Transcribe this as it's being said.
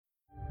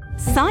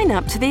Sign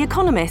up to The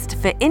Economist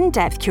for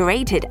in-depth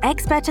curated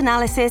expert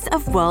analysis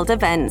of world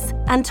events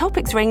and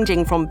topics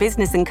ranging from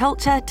business and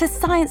culture to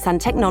science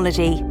and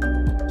technology.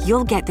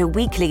 You'll get the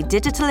weekly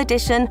digital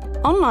edition,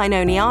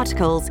 online-only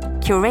articles,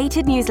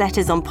 curated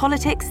newsletters on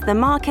politics, the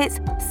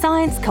markets,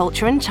 science,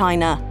 culture and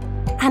China,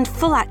 and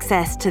full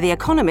access to The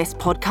Economist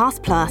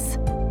Podcast Plus.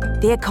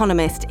 The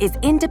Economist is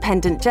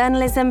independent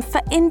journalism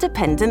for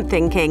independent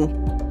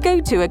thinking.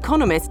 Go to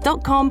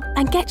economist.com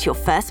and get your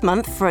first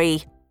month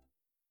free.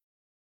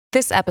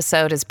 This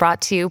episode is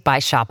brought to you by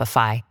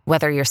Shopify.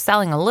 Whether you're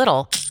selling a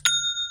little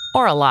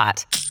or a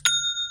lot,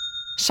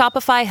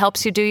 Shopify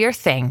helps you do your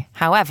thing,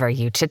 however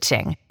you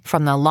cha-ching.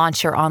 From the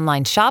launch your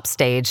online shop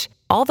stage,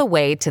 all the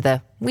way to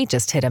the we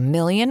just hit 1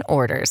 million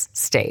orders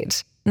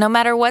stage. No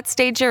matter what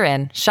stage you're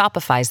in,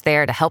 Shopify's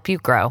there to help you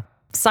grow.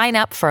 Sign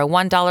up for a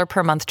 $1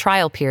 per month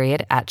trial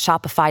period at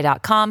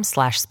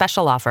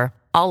shopify.com/special offer,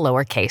 all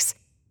lowercase.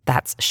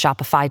 That's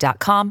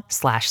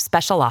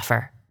shopify.com/special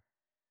offer.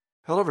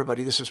 Hello,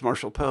 everybody. This is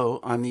Marshall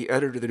Poe. I'm the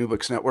editor of the New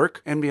Books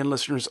Network. NBN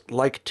listeners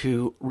like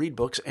to read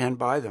books and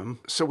buy them.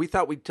 So we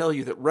thought we'd tell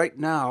you that right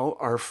now,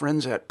 our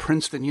friends at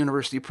Princeton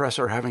University Press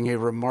are having a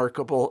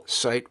remarkable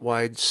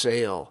site-wide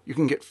sale. You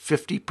can get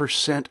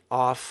 50%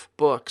 off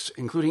books,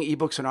 including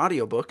ebooks and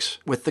audiobooks,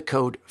 with the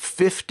code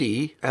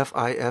 50,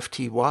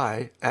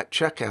 F-I-F-T-Y, at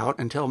checkout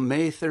until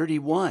May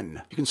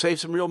 31. You can save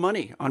some real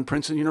money on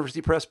Princeton University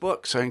Press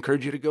books. I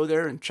encourage you to go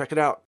there and check it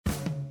out.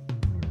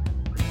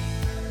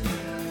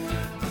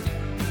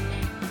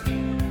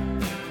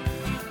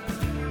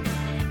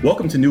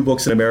 Welcome to New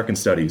Books in American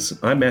Studies.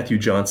 I'm Matthew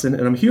Johnson,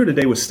 and I'm here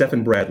today with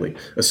Stephen Bradley,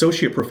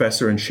 Associate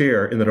Professor and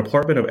Chair in the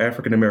Department of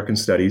African American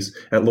Studies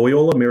at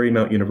Loyola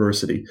Marymount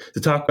University, to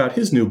talk about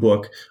his new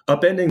book,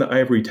 Upending the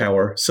Ivory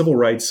Tower, Civil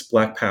Rights,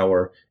 Black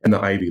Power, and the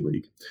Ivy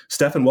League.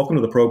 Stephen, welcome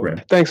to the program.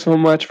 Thanks so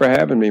much for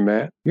having me,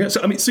 Matt. Yeah,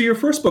 so your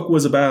first book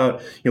was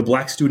about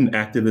Black student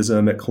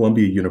activism at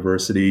Columbia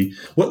University.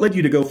 What led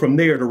you to go from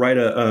there to write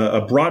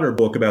a broader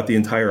book about the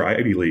entire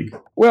Ivy League?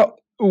 Well,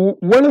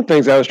 one of the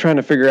things I was trying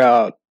to figure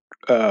out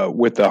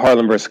with the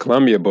Harlem versus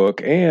Columbia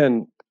book,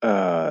 and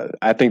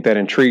I think that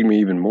intrigued me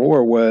even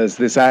more, was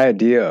this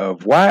idea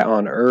of why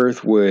on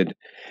earth would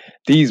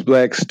these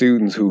Black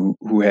students who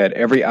had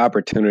every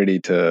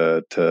opportunity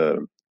to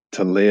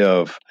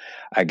live,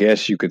 I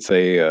guess you could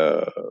say,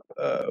 an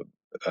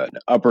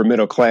upper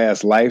middle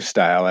class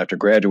lifestyle after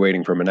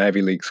graduating from an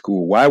Ivy League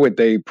school, why would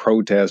they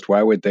protest?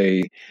 Why would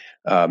they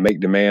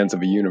make demands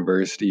of a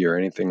university or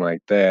anything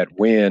like that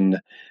when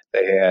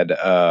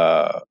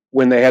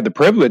they had the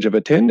privilege of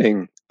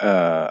attending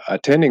a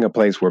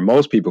place where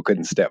most people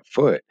couldn't step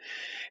foot?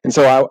 And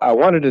so I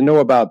wanted to know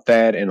about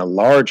that in a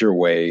larger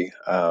way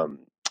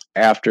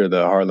after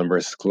the Harlem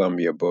versus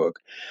Columbia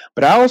book.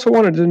 But I also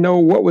wanted to know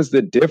what was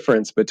the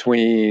difference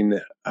between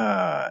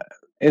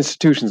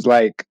institutions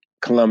like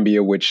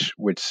Columbia, which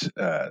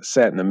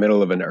sat in the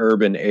middle of an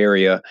urban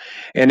area,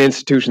 and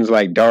institutions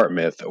like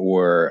Dartmouth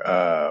or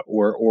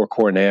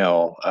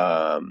Cornell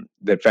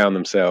that found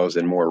themselves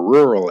in more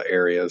rural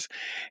areas,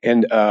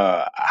 and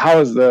how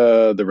is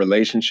the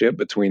relationship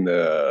between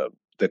the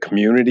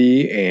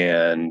community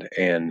and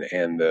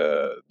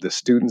the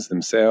students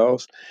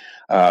themselves?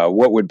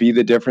 What would be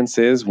the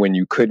differences when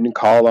you couldn't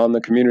call on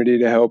the community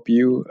to help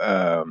you?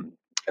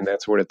 And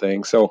that sort of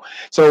thing. So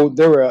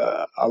there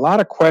were a lot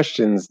of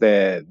questions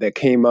that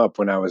came up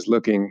when I was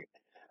looking,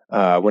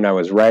 when I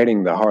was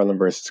writing the Harlem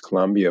versus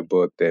Columbia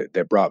book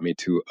that brought me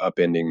to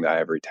Upending the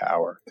Ivory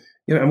Tower.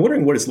 I'm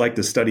wondering what it's like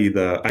to study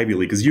the Ivy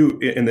League, because you,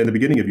 in the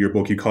beginning of your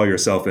book, you call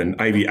yourself an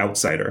Ivy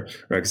outsider,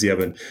 right? Because you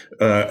haven't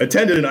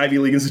attended an Ivy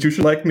League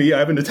institution like me. I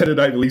haven't attended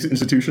an Ivy League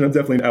institution. I'm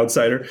definitely an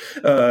outsider.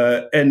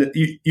 And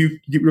you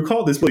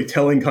recall this really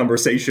telling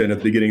conversation at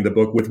the beginning of the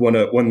book with one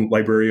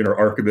librarian or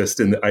archivist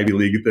in the Ivy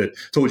League that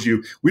told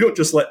you, we don't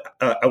just let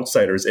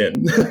outsiders in.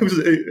 It was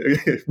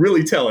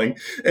really telling.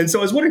 And so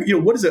I was wondering,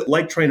 what is it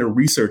like trying to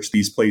research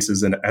these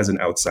places as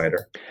an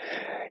outsider?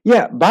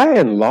 Yeah, by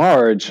and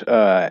large,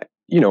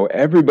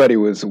 everybody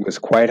was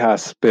quite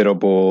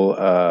hospitable.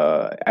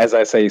 As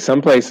I say,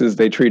 some places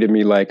they treated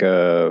me like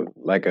a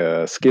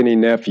skinny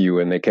nephew,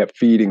 and they kept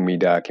feeding me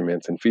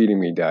documents.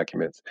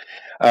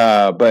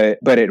 But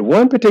at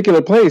one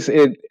particular place,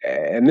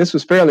 and this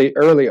was fairly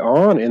early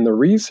on in the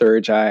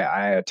research,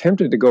 I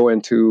attempted to go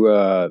into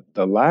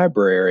the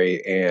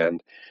library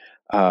and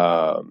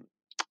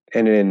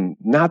in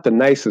not the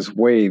nicest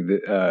way,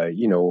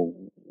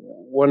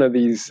 one of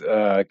these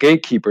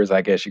gatekeepers,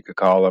 I guess you could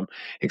call them,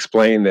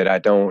 explained that I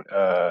don't,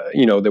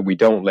 that we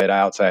don't let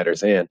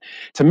outsiders in.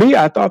 To me,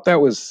 I thought it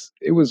was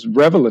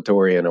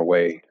revelatory in a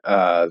way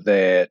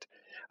that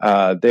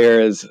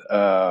there is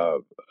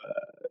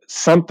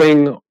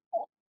something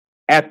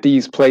at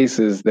these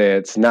places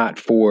that's not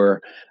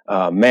for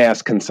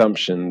mass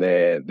consumption,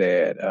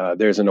 that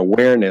there's an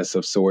awareness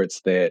of sorts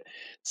that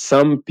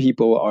some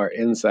people are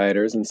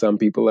insiders and some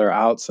people are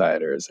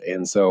outsiders.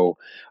 And so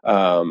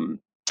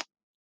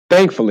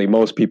thankfully,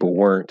 most people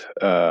weren't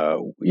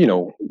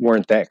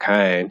that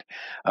kind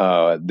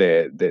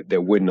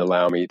that wouldn't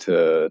allow me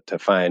to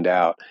find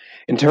out.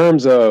 In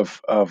terms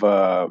of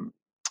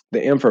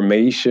the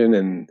information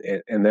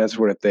and that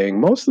sort of thing,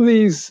 most of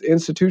these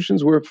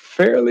institutions were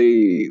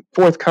fairly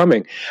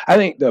forthcoming. I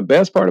think the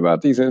best part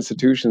about these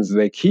institutions is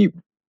they keep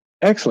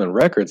excellent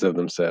records of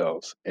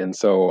themselves, and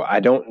so I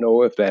don't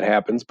know if that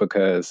happens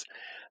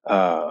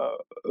uh,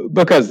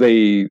 because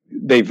they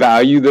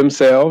value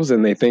themselves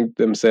and they think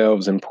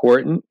themselves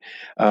important,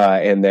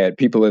 and that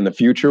people in the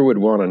future would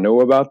want to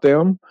know about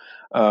them,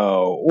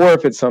 or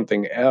if it's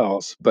something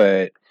else.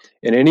 But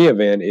in any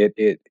event,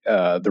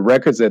 the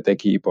records that they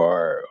keep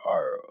are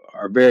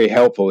very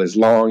helpful as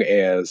long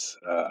as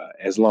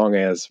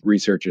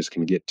researchers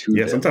can get to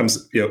Yeah, them.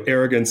 sometimes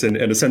arrogance and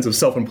a sense of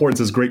self-importance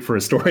is great for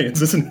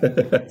historians, isn't it?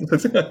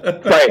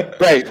 Right.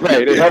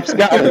 It helps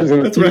scholars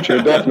in the future,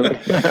 right. Definitely.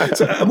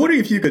 So I'm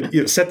wondering if you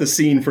could set the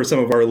scene for some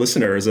of our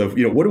listeners of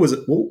what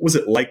was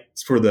it like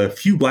for the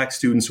few Black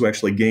students who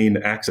actually gained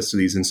access to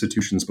these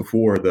institutions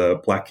before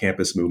the Black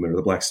campus movement or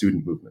the Black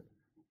student movement.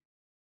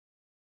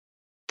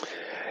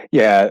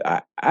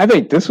 Yeah, I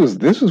think this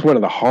was one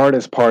of the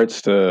hardest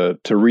parts to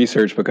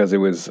research because it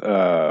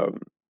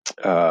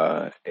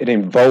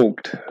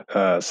invoked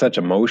such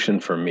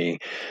emotion for me.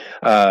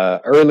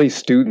 Early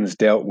students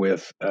dealt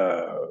with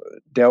a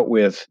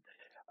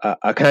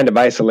kind of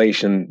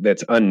isolation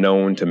that's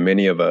unknown to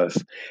many of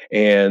us,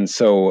 and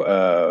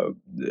so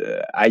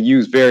I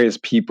use various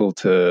people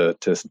to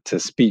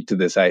speak to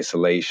this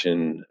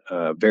isolation,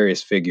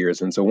 various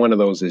figures, and so one of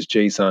those is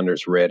J.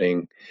 Saunders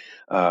Redding,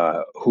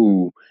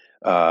 who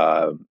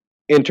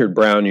entered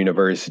Brown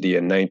University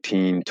in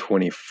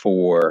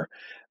 1924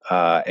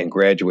 and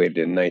graduated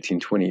in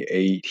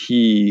 1928.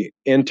 He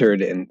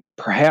entered, and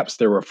perhaps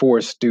there were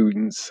 4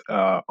 students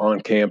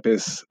on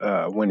campus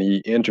when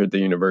he entered the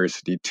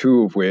university,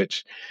 2 of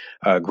which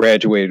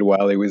graduated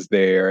while he was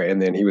there,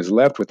 and then he was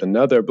left with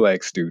another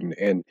Black student.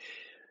 And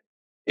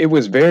it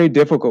was very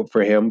difficult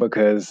for him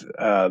because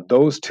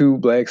those 2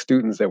 Black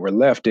students that were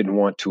left didn't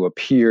want to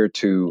appear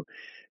to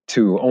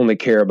only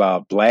care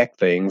about Black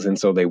things, and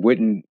so they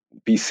wouldn't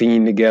be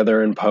seen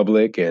together in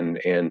public. And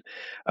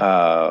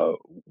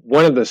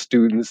one of the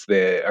students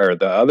the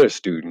other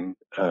student,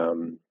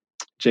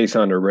 J.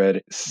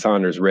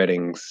 Saunders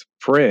Redding's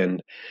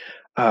friend,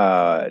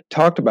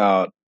 talked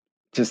about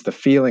just the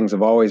feelings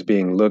of always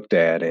being looked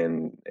at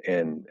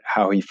and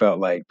how he felt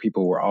like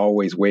people were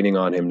always waiting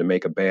on him to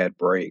make a bad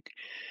break.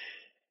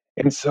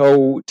 And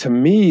so to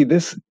me,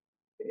 this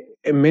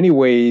in many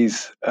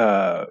ways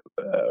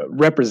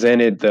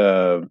represented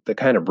the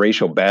kind of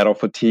racial battle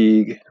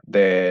fatigue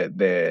that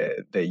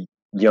the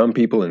young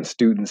people and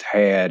students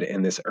had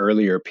in this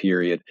earlier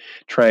period,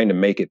 trying to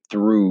make it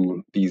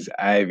through these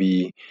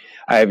Ivy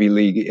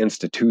League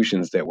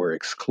institutions that were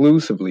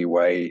exclusively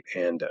white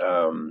and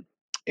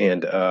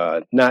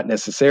not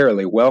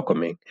necessarily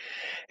welcoming.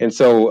 And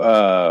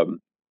so,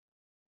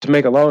 to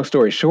make a long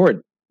story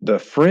short, the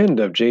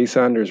friend of J.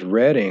 Saunders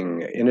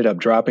Redding ended up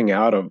dropping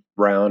out of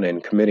Brown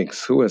and committing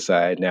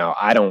suicide. Now,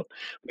 I don't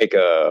make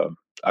a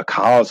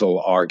causal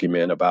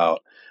argument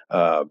about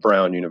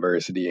Brown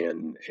University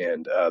and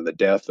the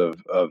death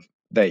of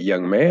that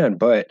young man,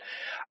 but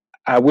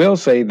I will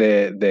say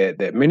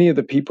that many of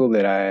the people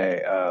that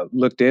I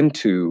looked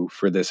into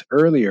for this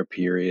earlier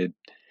period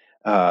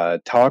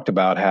talked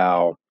about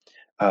how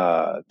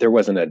there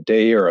wasn't a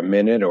day or a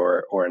minute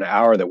or an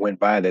hour that went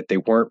by that they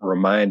weren't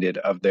reminded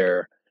of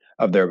their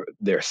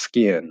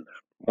skin,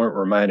 weren't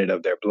reminded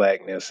of their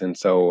Blackness. And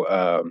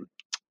so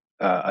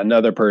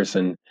another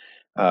person,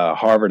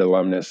 Harvard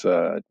alumnus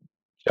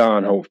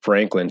John Hope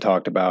Franklin,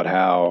 talked about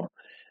how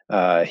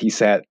he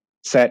sat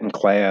in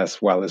class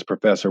while his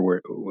professor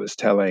was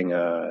telling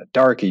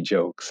darky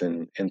jokes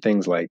and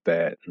things like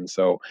that. And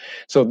so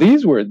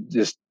these were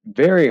just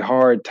very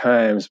hard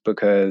times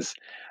because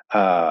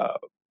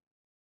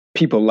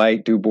people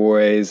like Du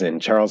Bois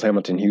and Charles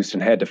Hamilton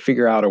Houston had to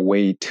figure out a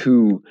way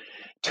to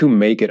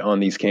make it on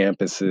these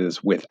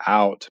campuses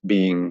without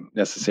being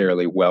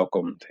necessarily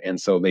welcomed.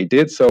 And so they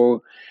did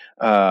so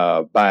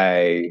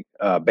by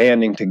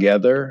banding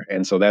together.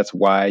 And so that's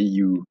why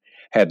you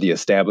had the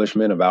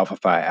establishment of Alpha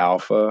Phi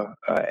Alpha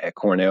at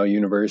Cornell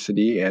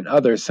University and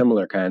other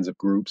similar kinds of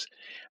groups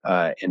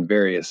in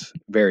various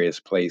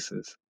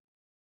places.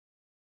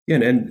 Yeah,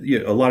 and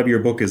a lot of your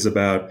book is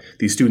about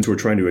these students who are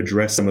trying to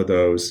address some of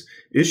those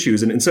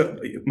issues. And so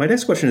my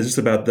next question is just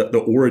about the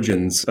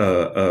origins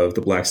of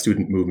the Black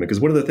student movement,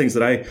 because one of the things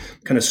that I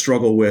kind of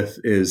struggle with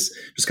is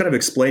just kind of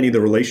explaining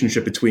the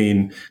relationship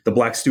between the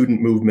Black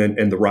student movement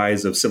and the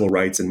rise of civil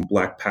rights and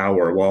Black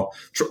power, while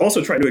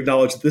also trying to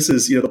acknowledge that this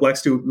is, the Black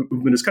student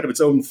movement is kind of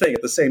its own thing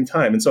at the same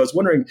time. And so I was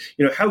wondering,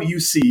 how you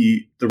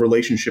see the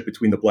relationship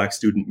between the Black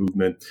student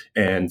movement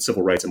and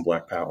civil rights and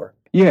Black power.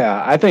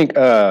 Yeah, I think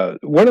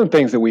one of the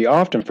things that we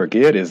often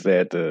forget is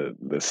that the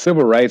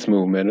civil rights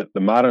movement, the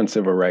modern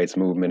civil rights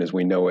movement as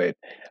we know it,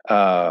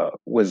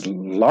 was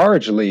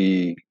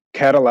largely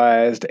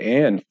catalyzed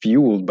and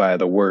fueled by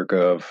the work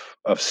of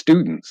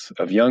students,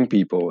 of young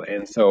people.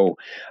 And so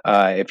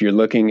if you're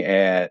looking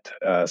at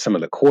some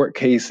of the court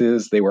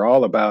cases, they were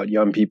all about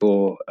young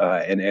people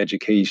and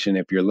education.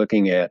 If you're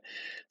looking at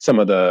some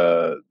of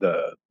the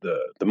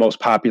most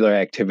popular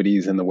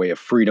activities in the way of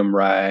freedom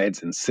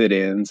rides and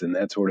sit-ins and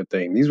that sort of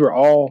thing, these were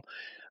all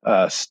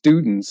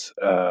students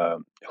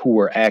who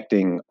were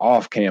acting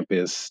off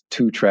campus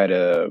to try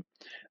to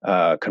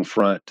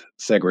confront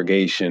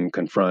segregation,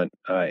 confront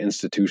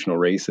institutional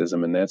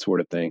racism, and that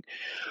sort of thing.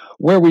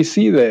 Where we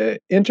see the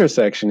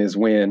intersection is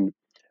when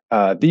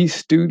these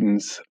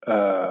students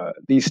or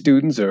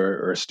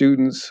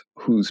students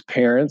whose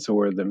parents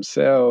or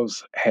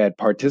themselves had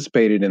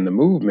participated in the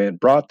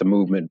movement, brought the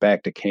movement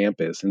back to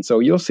campus. And so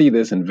you'll see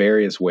this in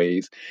various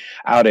ways.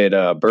 Out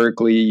at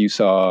Berkeley, you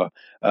saw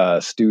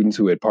students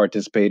who had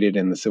participated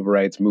in the civil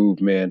rights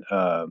movement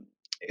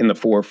in the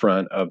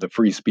forefront of the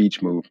free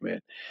speech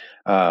movement.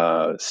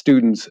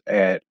 Students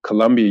at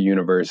Columbia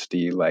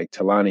University, like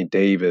Talani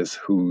Davis,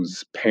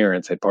 whose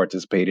parents had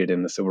participated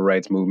in the civil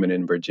rights movement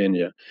in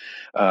Virginia,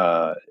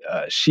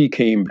 she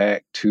came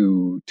back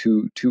to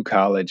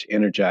college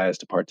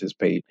energized to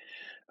participate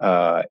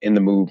in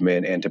the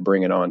movement and to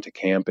bring it on to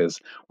campus.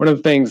 One of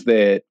the things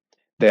that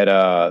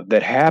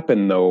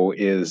happened, though,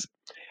 is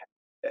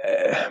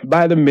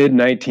by the mid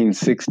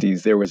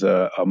 1960s, there was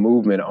a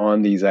movement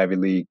on these Ivy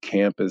League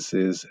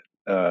campuses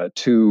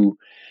to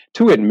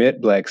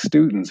admit Black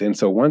students. And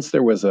so once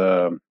there was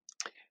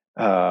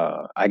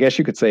I guess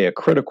you could say, a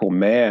critical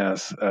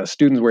mass,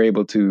 students were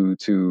able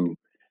to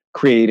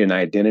create an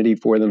identity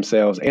for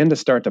themselves and to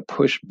start to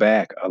push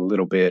back a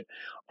little bit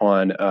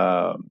on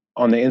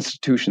the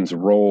institution's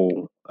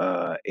role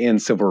in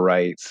civil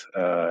rights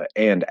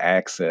and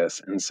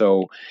access. And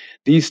so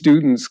these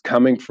students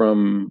coming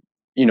from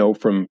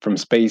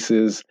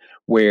spaces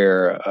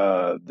where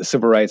the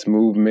civil rights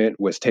movement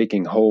was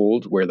taking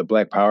hold, where the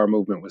Black Power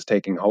movement was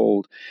taking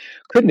hold,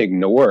 couldn't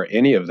ignore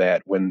any of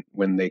that when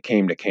they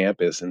came to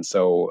campus. And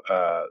so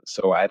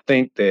I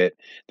think that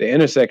the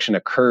intersection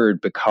occurred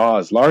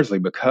largely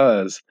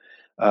because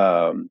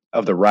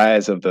of the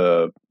rise of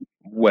the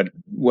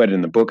what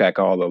in the book I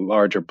call the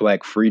larger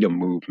Black freedom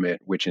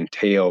movement, which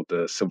entailed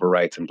the civil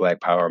rights and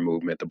Black Power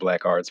movement, the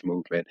Black arts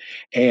movement,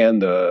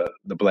 and the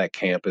Black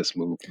campus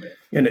movement.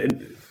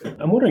 And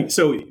I'm wondering,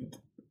 so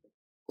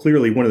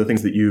clearly one of the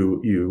things that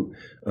you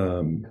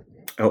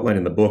outline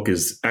in the book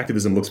is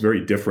activism looks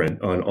very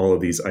different on all of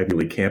these Ivy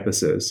League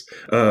campuses.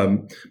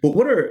 But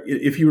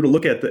if you were to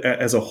look at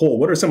as a whole,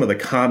 what are some of the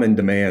common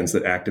demands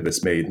that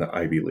activists made in the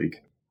Ivy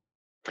League?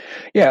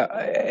 Yeah,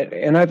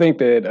 and I think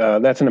that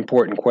that's an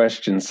important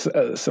question.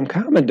 Some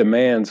common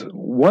demands.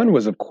 One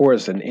was, of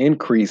course, an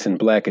increase in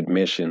Black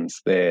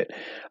admissions. And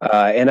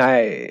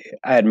I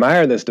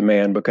admire this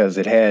demand because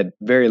it had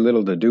very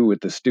little to do with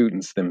the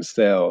students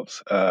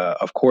themselves.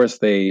 Of course,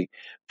 they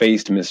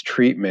faced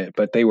mistreatment,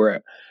 but they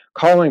were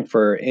calling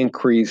for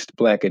increased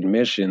Black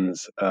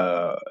admissions.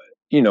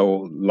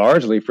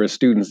 Largely for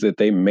students that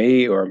they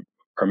may or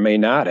may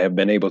not have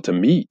been able to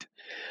meet.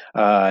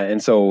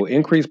 And so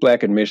increased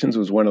Black admissions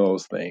was one of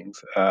those things.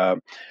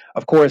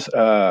 Of course,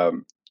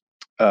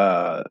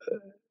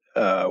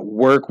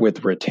 work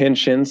with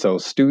retention. So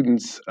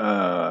students,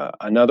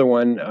 another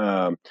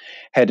one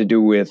had to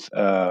do with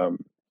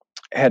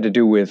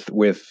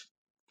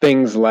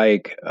things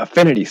like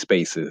affinity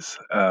spaces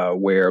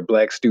where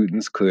Black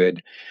students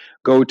could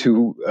go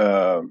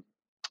to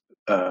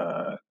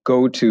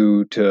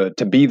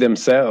be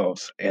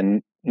themselves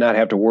and not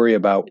have to worry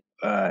about,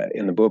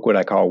 in the book, what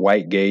I call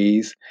white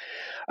gaze.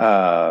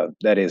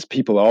 That is,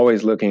 people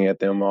always looking at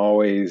them,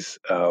 always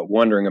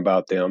wondering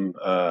about them,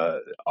 Black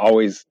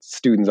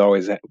students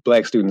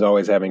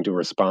always having to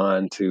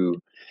respond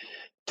to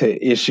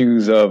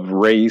issues of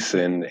race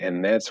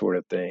and that sort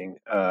of thing.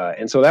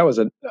 And so that was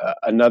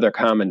another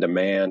common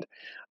demand.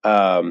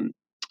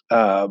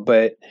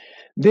 But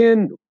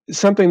then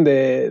something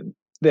that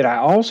I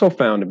also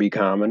found to be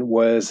common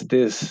was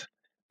this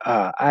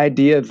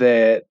idea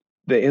that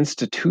the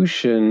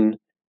institution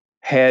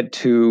had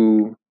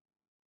to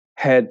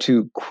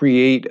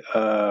create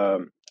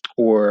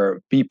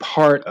or be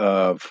part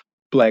of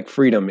Black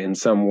freedom in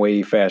some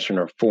way, fashion,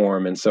 or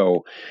form. And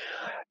so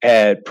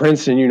at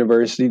Princeton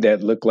University,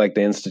 that looked like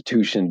the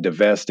institution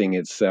divesting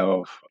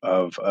itself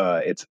of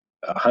its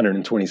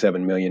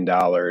 $127 million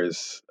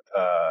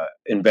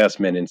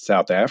investment in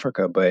South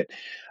Africa. But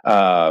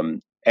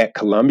at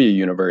Columbia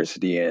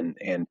University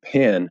and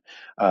Penn,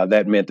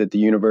 that meant that the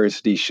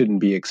university shouldn't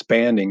be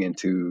expanding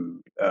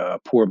into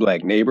poor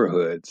Black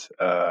neighborhoods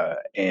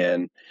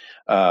and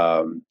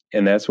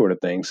that sort of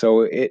thing.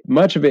 So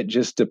much of it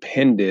just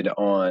depended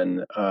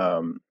on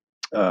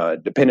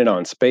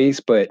space,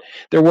 but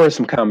there were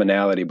some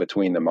commonality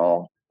between them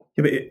all.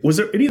 Yeah, but was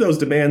there any of those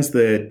demands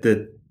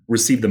that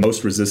received the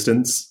most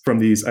resistance from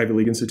these Ivy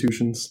League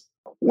institutions?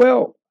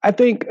 Well, I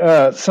think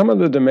some of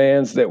the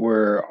demands that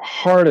were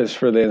hardest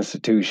for the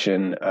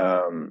institution,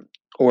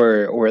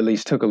 or at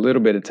least took a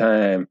little bit of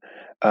time,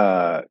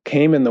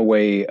 came in the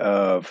way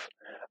of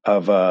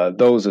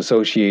those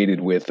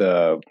associated with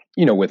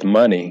with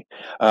money,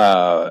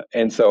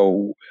 and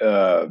so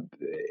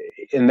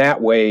in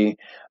that way,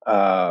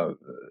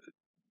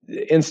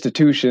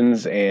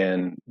 institutions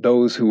and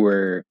those who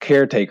were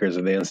caretakers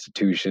of the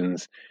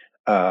institutions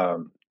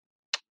um,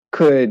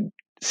 could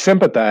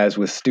sympathize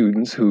with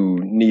students who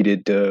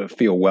needed to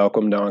feel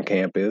welcomed on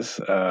campus,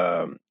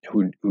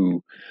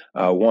 who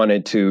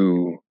wanted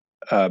to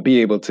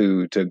be able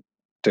to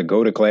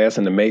go to class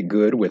and to make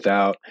good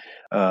without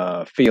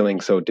feeling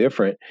so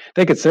different.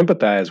 They could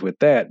sympathize with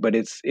that, but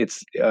it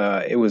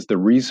was the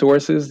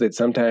resources that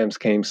sometimes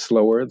came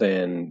slower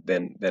than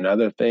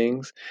other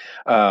things.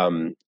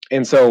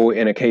 And so,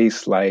 in a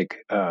case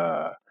like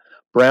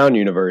Brown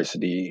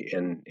University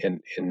in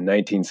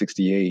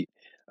 1968,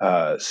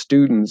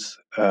 students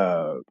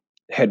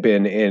had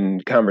been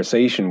in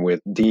conversation with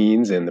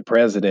deans and the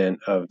president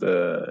of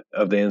the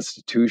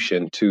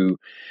institution to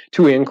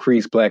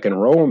increase Black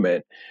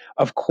enrollment.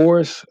 Of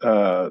course,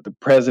 the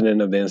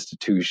president of the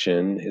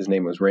institution, his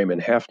name was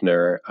Raymond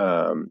Hefner,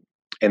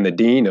 and the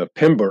dean of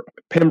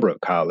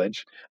Pembroke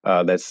College,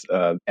 that's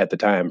at the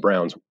time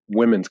Brown's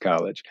Women's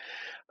College.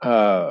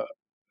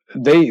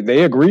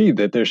 They agreed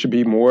that there should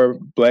be more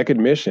Black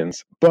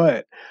admissions,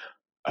 but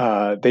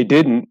they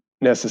didn't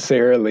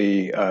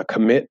necessarily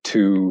commit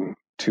to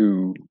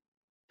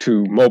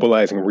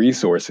mobilizing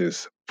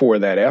resources for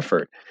that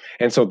effort.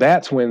 And so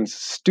that's when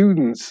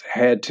students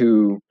had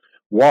to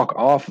walk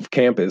off of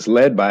campus,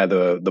 led by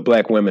the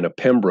Black women of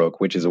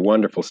Pembroke, which is a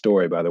wonderful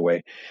story, by the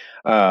way.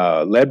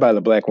 Led by the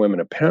Black women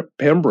of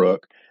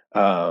Pembroke,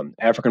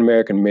 African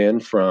American men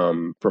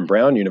from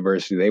Brown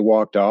University, they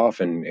walked off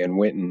and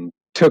went and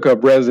took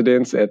up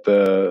residence at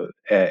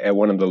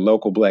one of the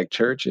local Black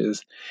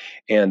churches,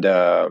 and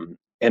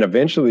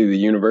eventually the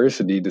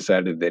university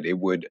decided that it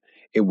would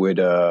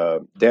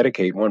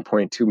dedicate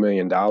 $1.2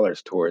 million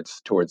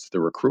towards the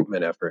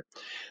recruitment effort.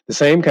 The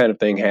same kind of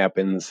thing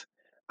happens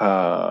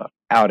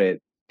out at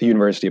the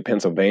University of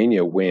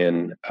Pennsylvania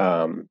when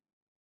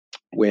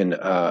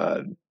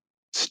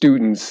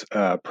students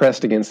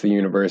pressed against the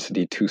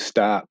university to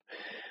stop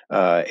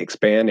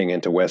expanding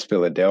into West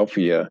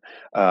Philadelphia,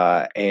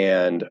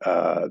 and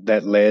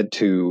that led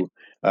to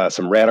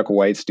some radical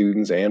white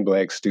students and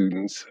Black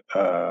students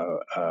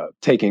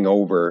taking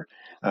over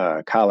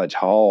College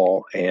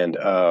Hall. And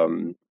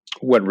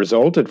what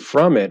resulted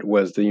from it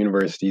was the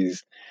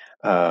university's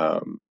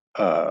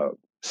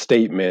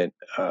statement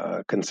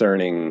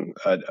concerning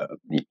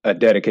a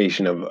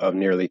dedication of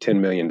nearly $10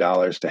 million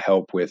to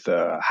help with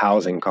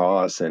housing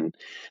costs and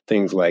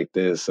things like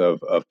this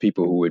of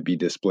people who would be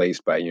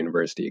displaced by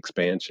university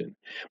expansion.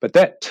 But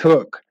that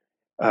took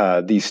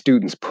these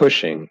students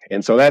pushing,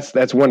 and so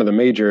that's one of the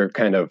major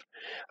kind of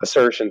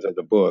assertions of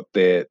the book,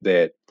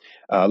 that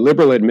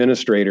liberal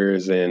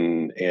administrators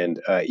and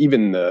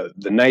even the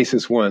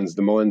nicest ones,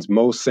 the ones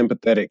most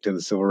sympathetic to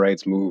the civil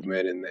rights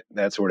movement and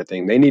that sort of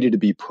thing, they needed to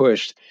be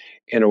pushed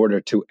in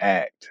order to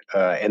act.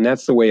 And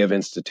that's the way of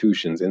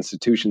institutions.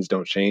 Institutions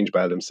don't change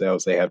by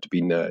themselves. They have to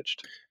be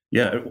nudged.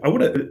 Yeah, I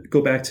want to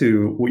go back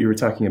to what you were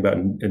talking about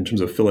in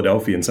terms of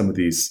Philadelphia and some of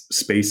these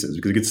spaces,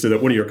 because it gets to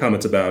one of your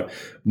comments about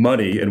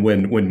money, and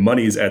when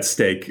money is at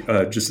stake,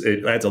 just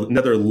it adds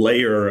another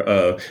layer,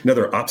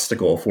 another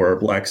obstacle for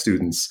Black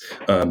students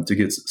to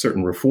get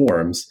certain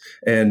reforms.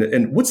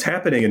 And what's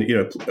happening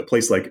in a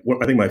place like,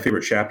 I think my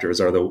favorite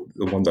chapters are the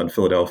ones on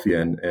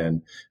Philadelphia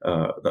and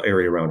the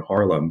area around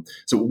Harlem.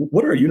 So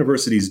what are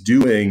universities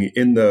doing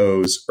in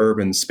those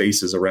urban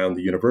spaces around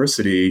the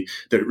university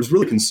that was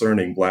really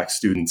concerning Black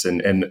students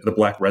and the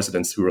Black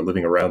residents who are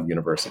living around the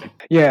university?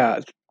 Yeah,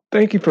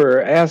 thank you for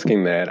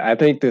asking that. I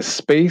think this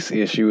space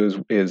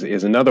issue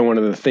is another one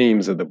of the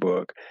themes of the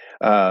book.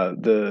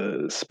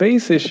 The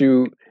space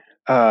issue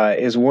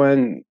is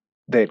one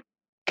that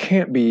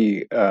can't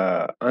be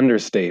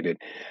understated.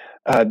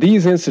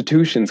 These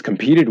institutions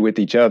competed with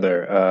each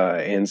other,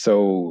 and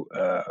so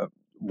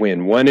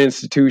when one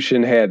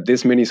institution had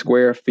this many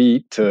square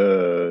feet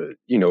to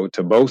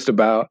boast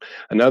about,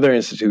 another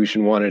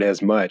institution wanted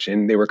as much,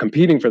 and they were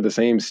competing for the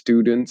same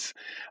students,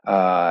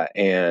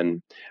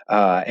 and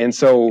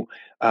so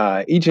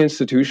each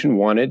institution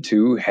wanted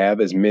to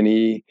have as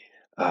many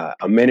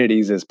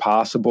amenities as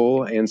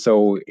possible, and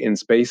so in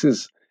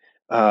spaces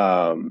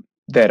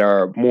that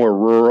are more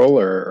rural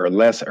or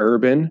less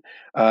urban,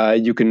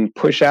 you can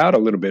push out a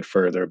little bit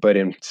further. But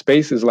in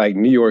spaces like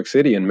New York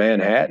City and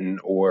Manhattan,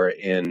 or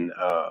in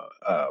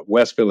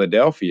West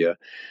Philadelphia,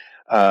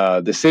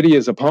 the city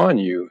is upon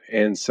you.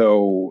 And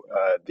so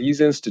these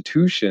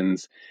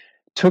institutions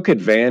took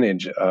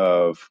advantage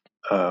of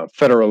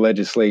federal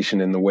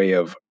legislation in the way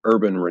of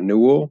urban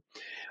renewal.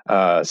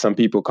 Some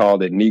people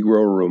called it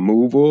Negro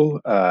removal.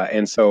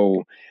 And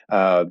so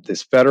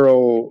this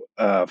federal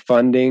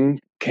funding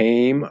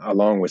came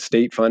along with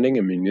state funding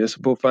and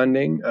municipal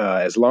funding.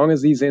 As long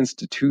as these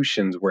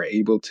institutions were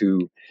able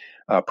to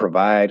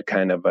provide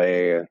kind of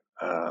a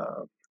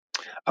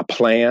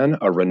plan,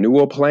 a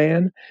renewal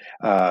plan,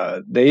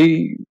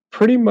 they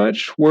pretty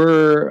much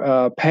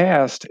were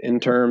passed in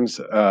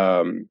terms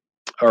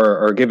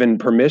or given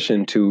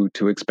permission to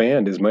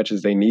expand as much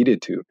as they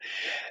needed to.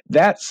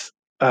 That's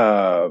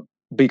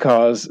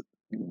because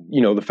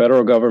the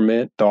federal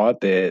government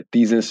thought that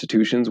these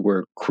institutions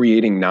were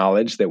creating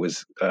knowledge that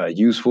was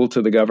useful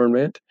to the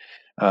government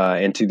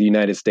and to the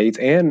United States,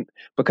 and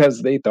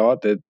because they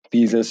thought that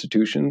these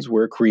institutions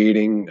were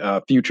creating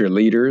future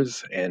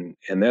leaders and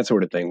that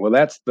sort of thing. Well,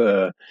 that's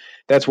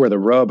where the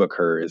rub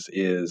occurs,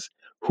 is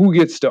who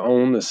gets to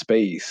own the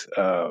space?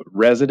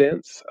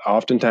 Residents,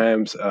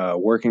 oftentimes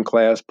working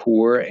class,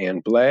 poor,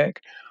 and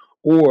Black,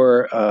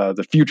 or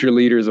the future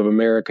leaders of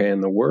America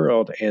and the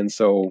world. And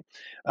so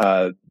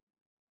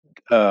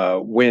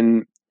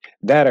when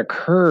that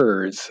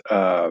occurs,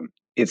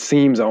 it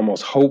seems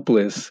almost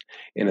hopeless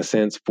in a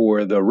sense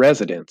for the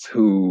residents,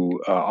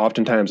 who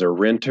oftentimes are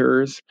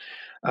renters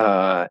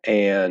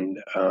and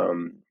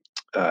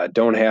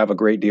don't have a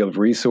great deal of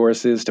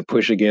resources to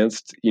push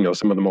against,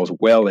 some of the most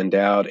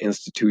well-endowed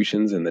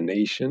institutions in the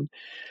nation.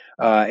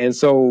 And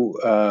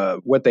so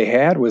what they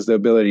had was the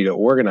ability to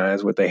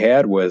organize. What they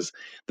had was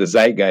the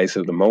zeitgeist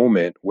of the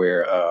moment,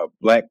 where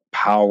Black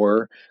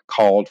power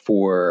called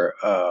for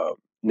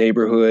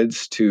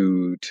neighborhoods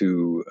to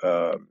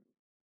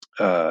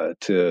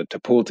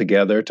pull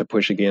together to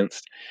push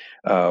against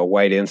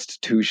white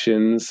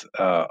institutions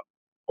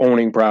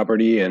owning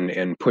property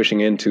and pushing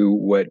into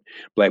what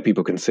Black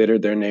people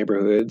considered their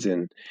neighborhoods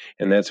and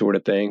that sort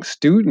of thing.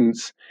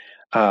 Students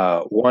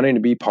wanting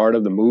to be part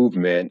of the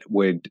movement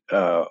would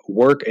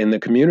work in the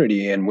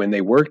community. And when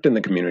they worked in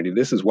the community,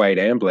 this is white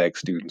and Black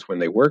students, when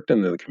they worked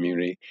in the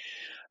community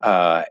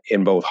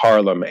in both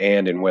Harlem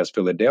and in West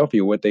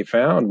Philadelphia, what they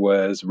found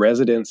was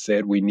residents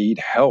said, we need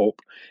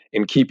help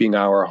in keeping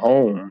our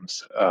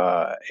homes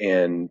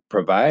and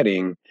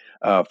providing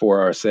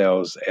for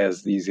ourselves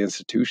as these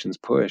institutions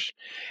push.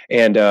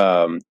 And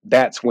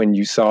that's when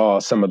you saw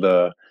some of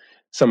the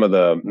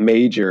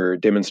major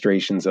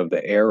demonstrations of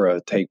the era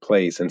take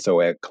place. And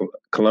so at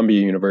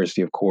Columbia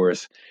University, of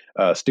course,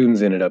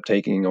 students ended up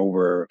taking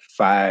over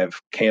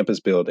 5 campus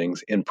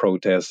buildings in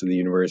protest of the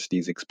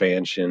university's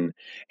expansion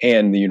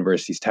and the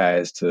university's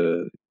ties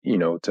to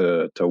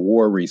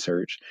war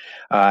research.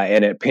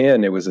 And at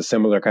Penn, it was a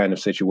similar kind of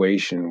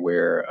situation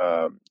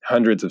where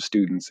hundreds of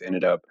students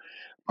ended up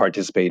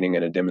participating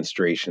in a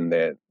demonstration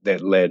that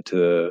led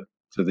to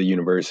the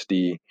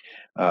university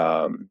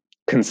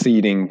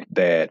conceding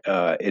that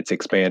its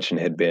expansion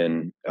had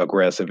been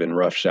aggressive and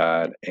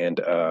roughshod,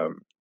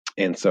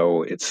 and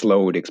so it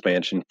slowed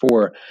expansion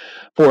for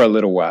a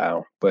little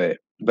while. But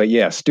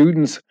yeah,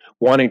 students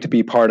wanting to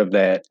be part of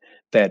that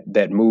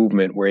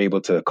movement were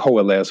able to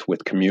coalesce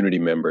with community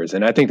members,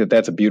 and I think that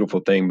that's a beautiful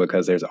thing,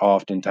 because there's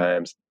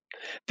oftentimes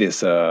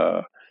this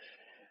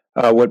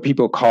what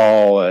people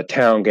call a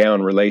town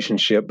gown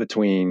relationship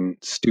between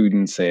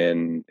students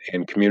and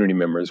community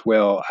members.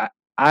 Well,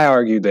 I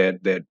argue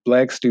that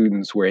Black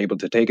students were able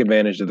to take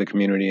advantage of the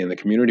community, and the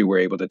community were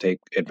able to take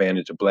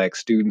advantage of Black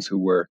students who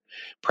were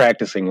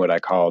practicing what I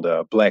called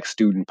Black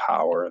student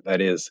power. That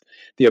is,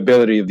 the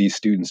ability of these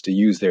students to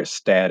use their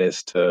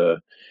status to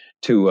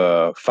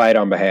fight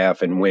on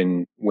behalf and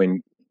win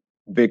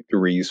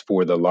victories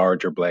for the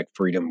larger Black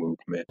freedom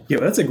movement. Yeah,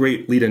 that's a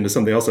great lead into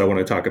something else I want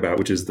to talk about,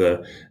 which is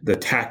the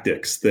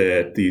tactics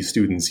that these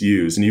students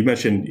use. And you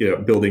mentioned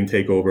building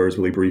takeovers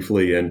really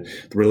briefly, and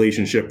the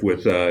relationship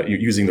with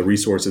using the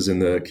resources in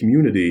the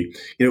community.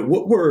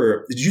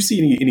 Did you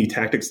see any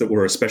tactics that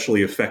were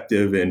especially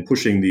effective in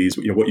pushing these,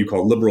 what you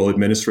call liberal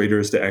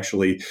administrators, to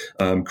actually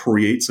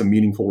create some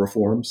meaningful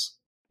reforms?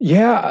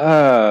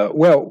 Yeah,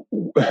 well,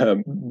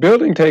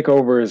 building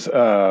takeovers,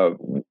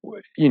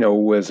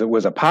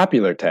 was a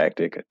popular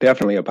tactic,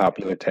 definitely a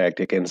popular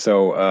tactic, and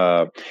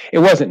so it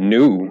wasn't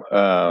new.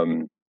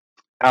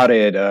 Out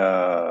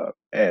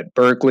at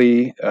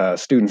Berkeley,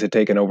 students had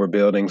taken over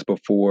buildings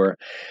before.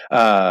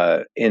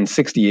 In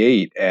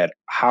 '68, at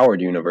Howard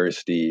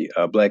University,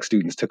 Black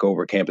students took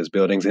over campus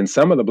buildings, and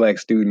some of the Black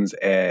students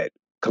at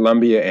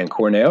Columbia and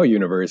Cornell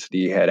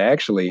University had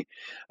actually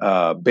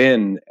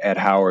been at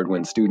Howard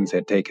when students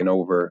had taken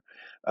over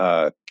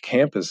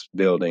campus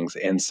buildings.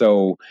 And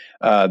so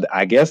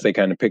I guess they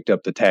kind of picked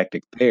up the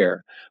tactic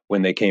there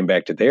when they came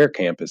back to their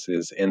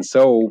campuses. And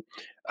so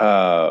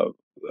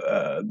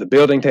the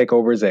building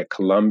takeovers at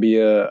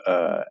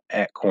Columbia,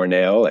 at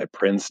Cornell, at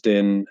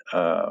Princeton,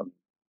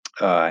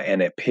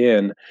 and at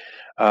Penn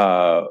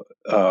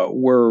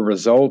were a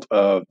result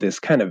of this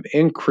kind of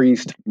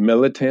increased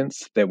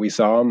militance that we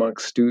saw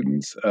amongst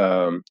students.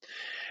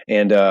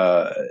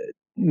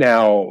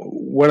 Now,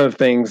 one of the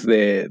things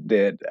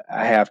that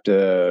I have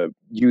to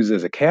use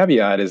as a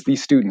caveat is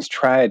these students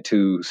tried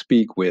to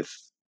speak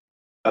with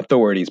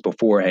authorities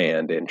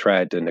beforehand and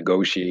tried to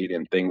negotiate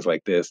and things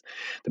like this.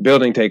 The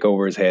building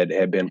takeovers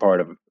had been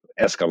part of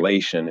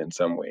escalation in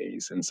some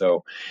ways. And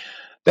so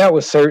that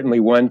was certainly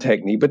one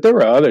technique, but there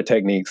were other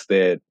techniques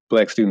that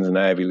Black students in the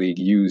Ivy League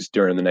used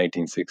during the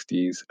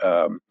 1960s.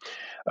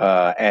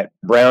 At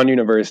Brown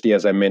University,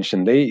 as I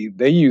mentioned,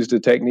 they used a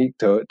technique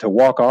to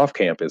walk off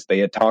campus. They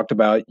had talked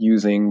about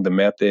using the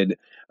method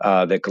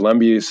that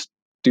Columbia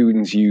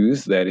students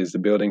used, that is the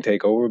building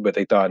takeover, but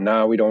they thought,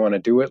 nah, we don't want to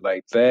do it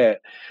like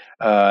that.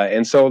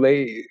 And so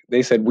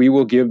they said, we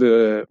will give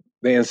the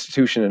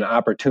institution an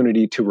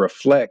opportunity to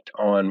reflect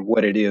on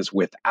what it is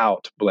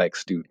without Black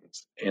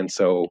students. And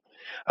so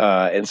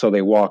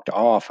they walked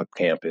off of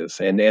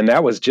campus, and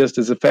that was just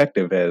as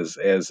effective as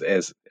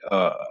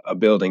a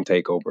building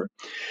takeover.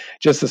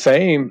 Just the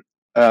same,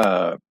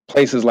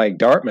 places like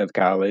Dartmouth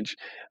College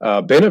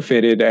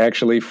benefited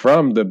actually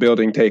from the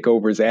building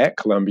takeovers at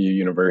Columbia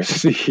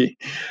University,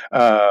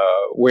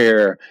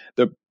 where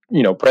the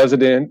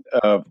president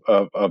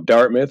of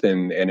Dartmouth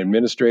and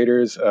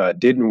administrators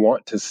didn't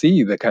want to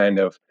see the kind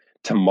of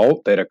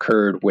tumult that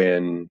occurred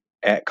when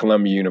at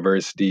Columbia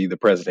University the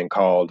president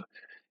called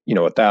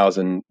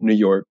 1,000 New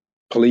York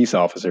police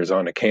officers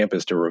on the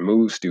campus to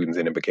remove students,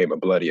 and it became a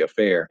bloody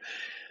affair.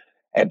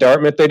 At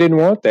Dartmouth, they didn't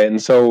want that. And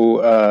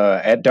so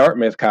at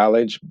Dartmouth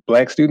College,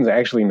 Black students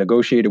actually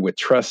negotiated with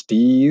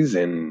trustees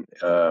and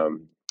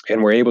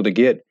were able to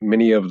get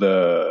many of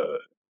the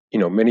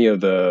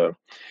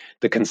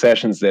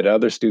concessions that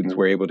other students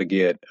were able to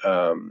get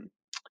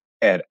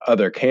at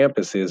other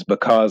campuses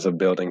because of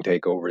building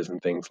takeovers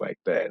and things like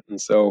that. And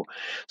so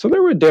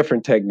there were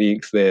different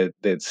techniques that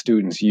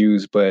students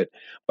used, but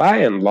by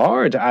and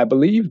large, I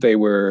believe they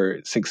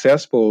were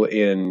successful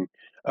in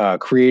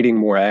creating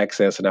more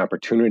access and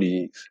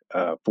opportunities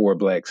for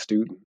Black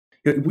students.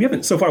 We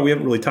haven't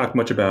really talked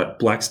much about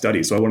Black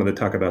studies, so I wanted to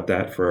talk about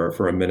that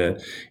for a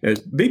minute.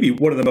 It's maybe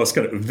one of the most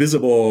kind of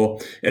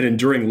visible and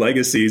enduring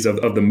legacies of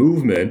the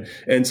movement.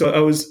 And so I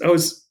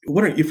was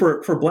wondering,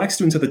 for Black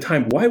students at the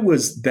time, why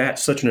was that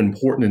such an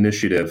important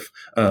initiative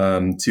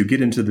to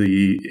get into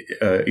the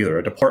either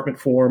a department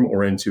form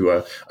or into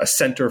a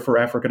Center for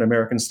African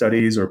American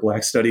Studies or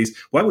Black Studies?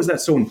 Why was that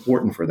so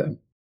important for them?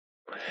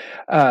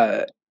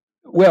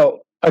 Well,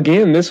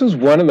 again, this was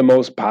one of the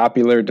most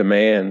popular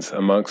demands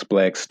amongst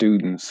Black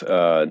students,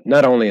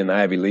 not only in the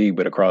Ivy League,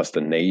 but across the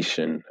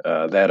nation,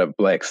 that of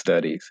Black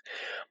studies.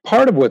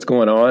 Part of what's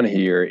going on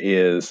here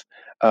is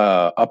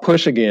a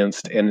push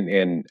against,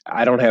 and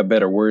I don't have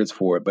better words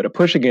for it, but a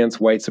push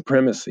against white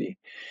supremacy.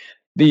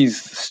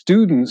 These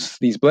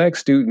Black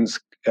students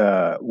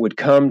would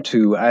come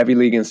to Ivy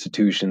League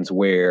institutions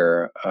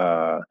where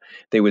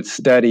they would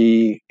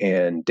study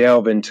and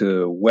delve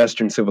into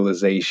Western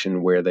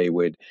civilization, where they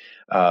would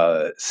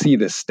see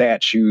the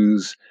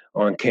statues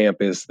on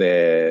campus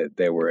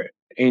that were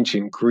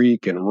ancient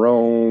Greek and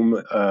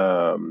Rome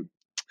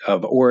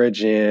of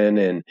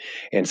origin,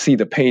 and see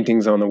the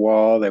paintings on the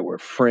wall that were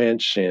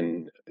French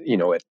and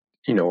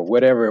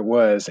whatever it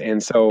was.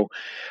 And so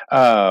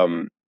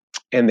and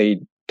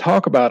they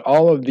talk about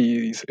all of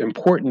these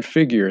important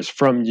figures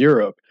from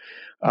Europe.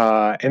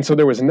 And so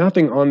there was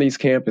nothing on these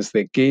campuses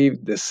that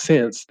gave the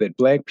sense that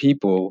Black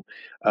people,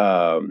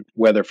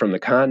 whether from the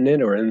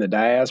continent or in the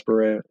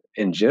diaspora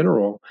in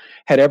general,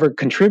 had ever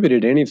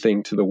contributed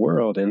anything to the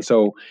world. And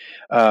so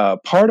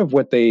part of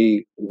what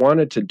they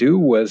wanted to do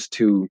was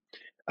to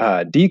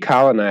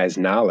decolonize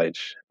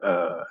knowledge.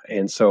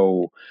 And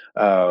so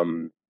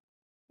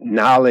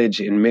knowledge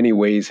in many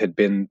ways had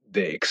been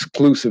the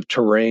exclusive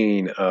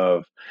terrain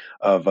of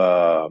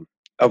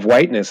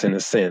whiteness, in a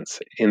sense,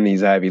 in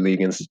these Ivy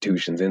League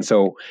institutions. And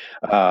so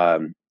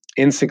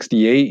in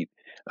 68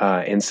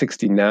 and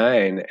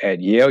 69 at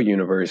Yale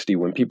University,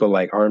 when people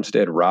like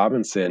Armstead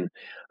Robinson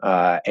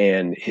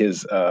and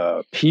his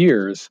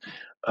peers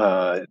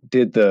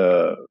did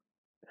the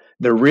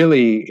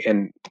really,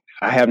 and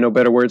I have no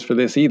better words for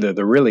this either,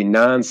 the really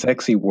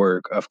non-sexy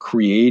work of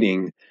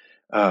creating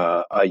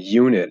a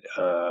unit,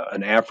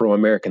 an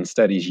Afro-American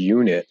Studies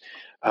unit,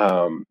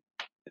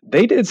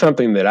 they did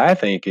something that I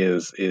think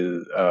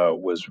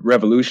was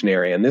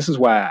revolutionary, and this is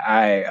why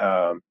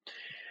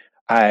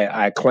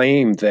I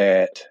claim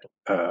that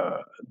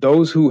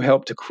those who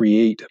helped to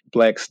create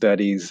Black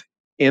studies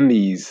in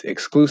these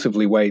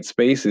exclusively white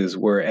spaces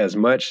were as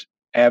much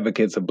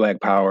advocates of Black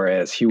power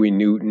as Huey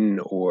Newton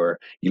or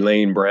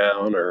Elaine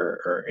Brown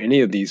or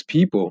any of these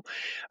people.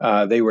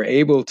 They were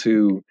able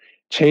to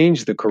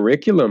change the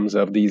curriculums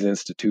of these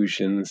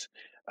institutions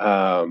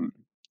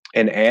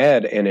and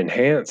add and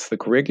enhance the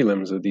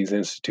curriculums of these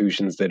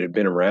institutions that had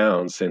been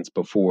around since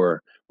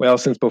before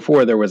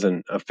there was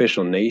an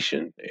official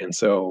nation. And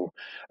so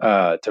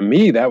to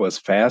me, that was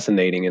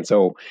fascinating. And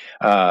so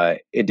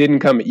it didn't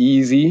come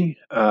easy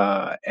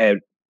at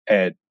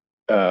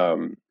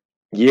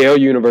Yale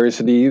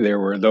University. There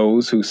were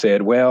those who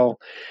said, well,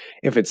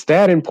 if it's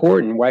that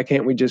important, why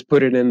can't we just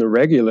put it in the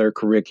regular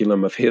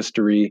curriculum of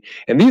history?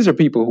 And these are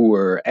people who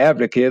were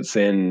advocates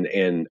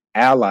and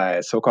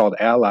allies, so-called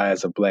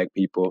allies of Black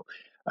people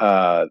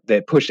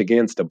that pushed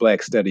against a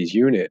Black Studies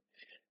unit.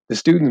 The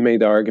students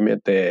made the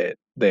argument that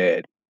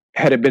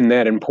had it been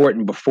that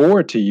important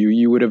before to you,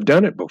 you would have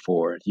done it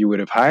before. You would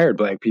have hired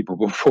Black people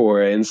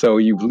before. And so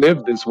you've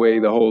lived this way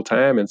the whole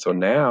time. And so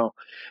now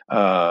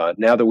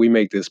that we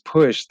make this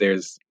push,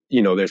 there's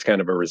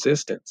kind of a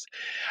resistance.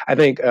 I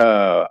think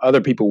other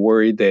people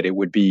worried that it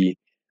would be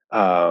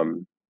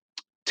too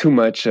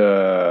much,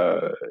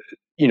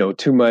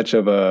 too much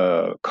of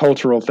a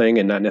cultural thing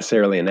and not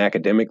necessarily an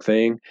academic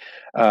thing.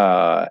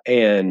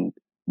 And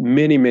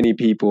many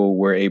people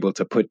were able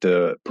to put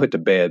to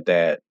bed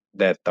that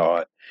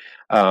thought.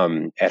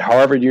 At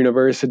Harvard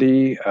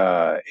University,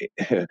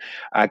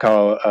 I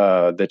call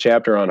the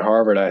chapter on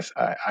Harvard,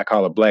 I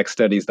call it Black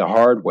Studies the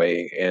Hard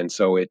Way. And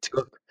so it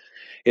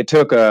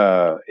took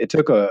a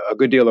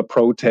good deal of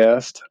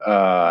protest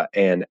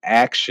and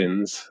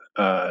actions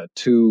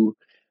to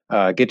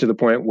get to the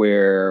point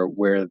where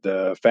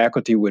the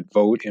faculty would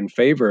vote in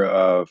favor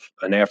of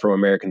an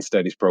Afro-American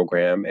Studies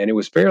program. And it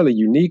was fairly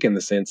unique in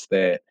the sense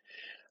that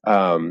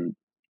um,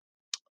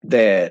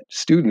 that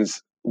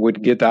students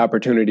would get the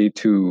opportunity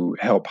to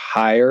help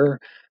hire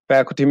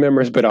faculty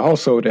members, but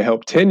also to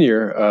help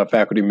tenure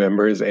faculty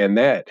members, and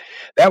that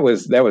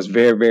was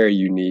very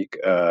unique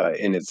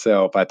in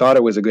itself. I thought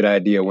it was a good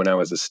idea when I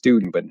was a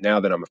student, but now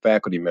that I'm a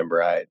faculty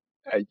member, I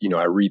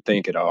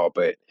rethink it all.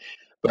 But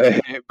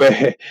but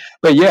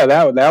but yeah,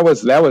 that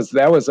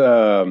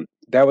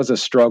was a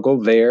struggle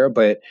there.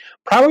 But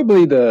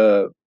probably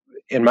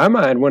in my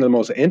mind, one of the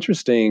most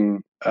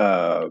interesting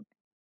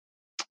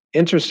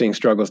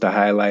struggles to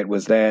highlight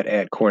was that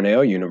at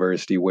Cornell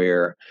University,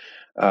 where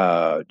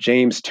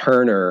James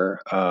Turner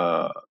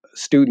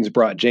students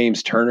brought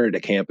James Turner to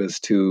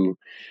campus to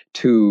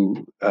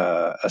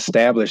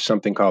establish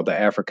something called the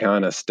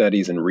Africana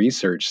Studies and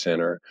Research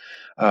Center,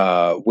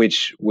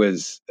 which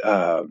was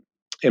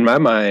in my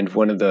mind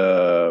one of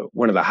the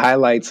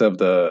highlights of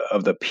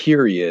the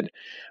period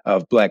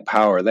of Black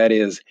Power. That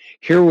is,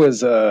 here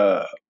was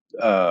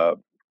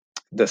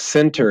the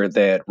center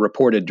that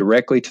reported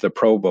directly to the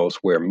provost,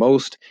 where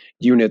most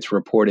units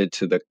reported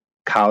to the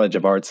College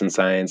of Arts and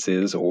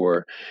Sciences,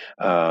 or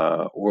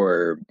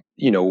weren't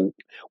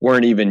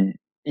even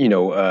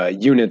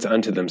units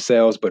unto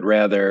themselves, but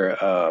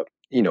rather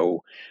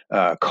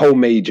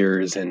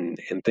co-majors and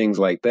things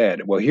like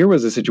that. Well, here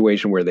was a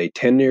situation where they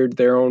tenured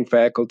their own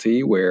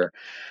faculty, where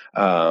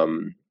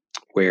their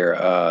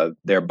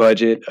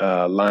budget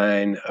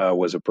line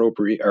was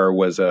appropriate, or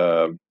was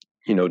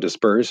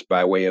dispersed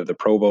by way of the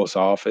provost's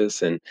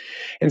office, and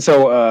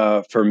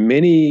so for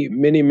many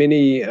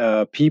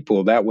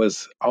people, that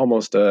was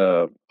almost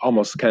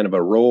kind of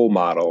a role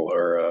model,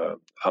 or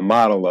a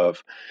model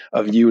of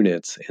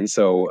units. And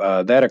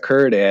so that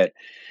occurred at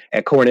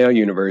Cornell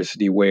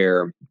University,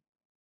 where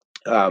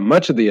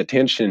much of the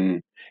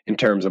attention in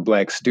terms of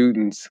Black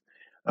students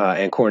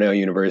and Cornell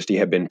University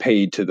had been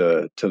paid to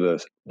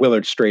the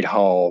Willard Straight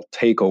Hall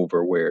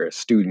takeover, where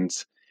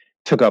students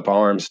took up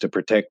arms to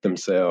protect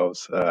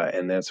themselves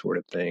and that sort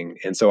of thing.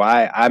 And so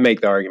I make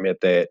the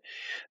argument that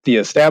the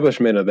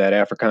establishment of that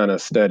Africana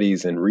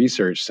Studies and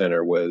Research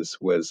Center was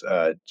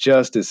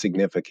just as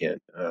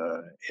significant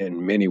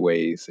in many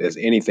ways as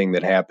anything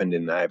that happened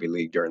in the Ivy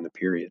League during the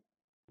period.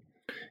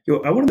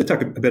 I wanted to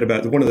talk a bit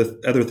about one of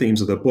the other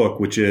themes of the book,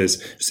 which is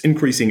just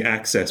increasing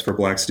access for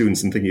Black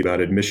students and thinking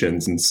about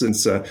admissions. And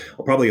since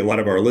probably a lot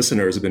of our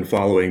listeners have been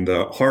following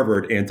the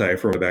Harvard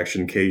anti-affirmative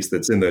action case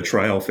that's in the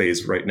trial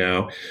phase right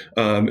now,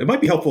 it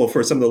might be helpful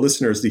for some of the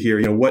listeners to hear,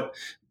 what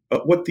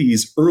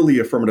these early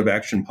affirmative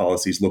action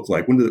policies look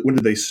like. When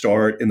did they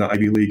start in the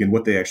Ivy League, and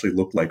what they actually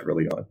looked like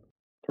early on?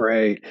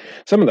 Right.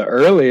 Some of the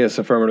earliest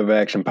affirmative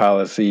action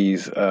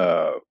policies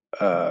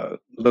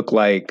look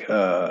like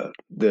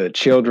the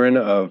children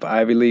of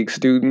Ivy League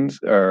students,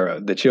 or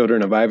the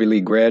children of Ivy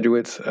League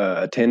graduates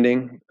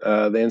attending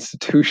the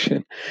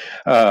institution.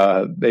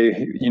 And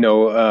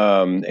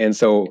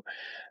so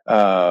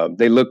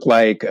they look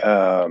like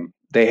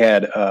they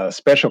had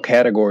special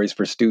categories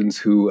for students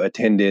who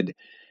attended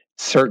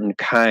certain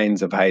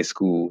kinds of high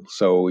school.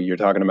 So you're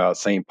talking about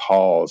St.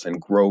 Paul's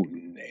and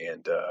Groton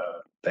and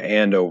the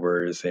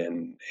Andovers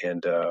and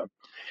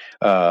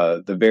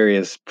the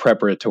various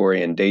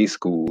preparatory and day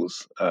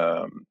schools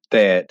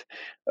that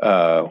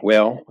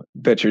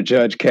your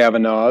Judge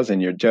Kavanaughs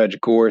and your Judge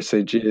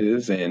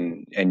Gorsuches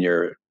and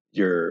your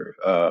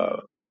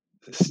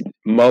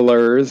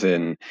Mullers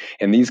and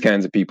these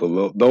kinds of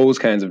people, those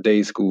kinds of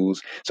day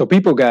schools. So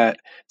people got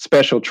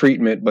special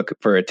treatment, but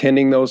for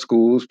attending those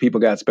schools, people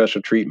got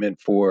special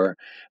treatment for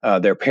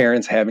their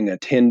parents having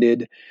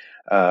attended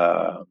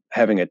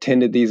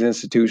these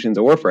institutions,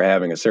 or for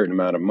having a certain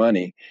amount of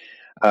money.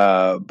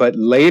 But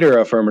later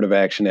affirmative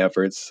action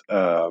efforts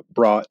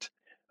brought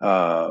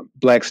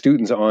Black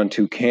students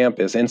onto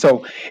campus. And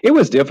so it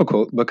was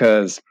difficult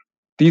because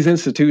these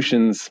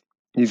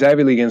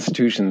Ivy League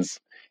institutions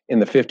in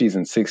the 50s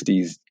and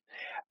 60s,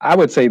 I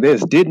would say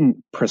this,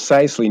 didn't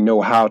precisely know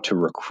how to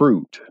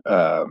recruit.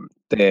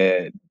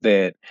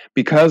 That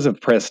because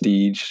of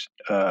prestige,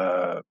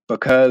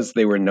 because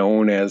they were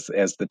known as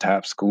the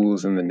top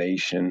schools in the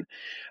nation,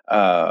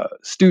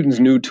 students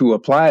knew to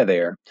apply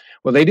there.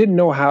 Well, they didn't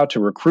know how to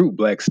recruit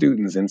Black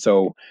students. And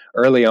so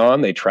early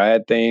on, they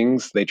tried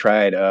things. They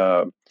tried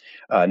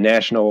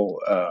national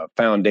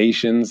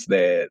foundations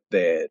that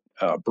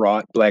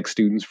brought Black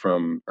students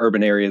from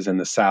urban areas in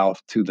the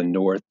South to the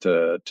North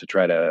to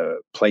try to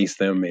place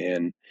them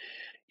in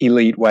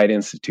elite white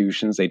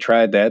institutions. They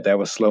tried that. That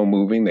was slow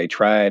moving. They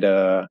tried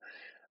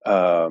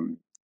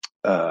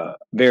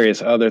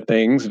various other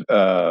things.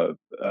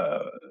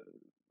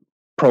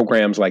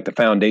 Programs like the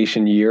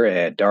Foundation Year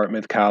at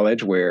Dartmouth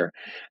College, where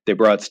they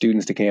brought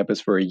students to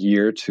campus for a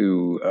year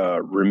to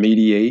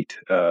remediate,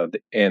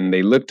 and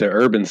they looked at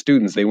urban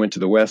students. They went to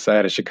the west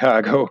side of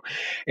Chicago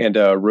and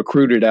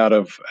recruited out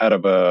of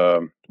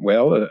a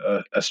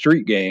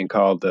street gang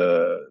called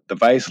the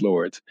Vice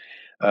Lords,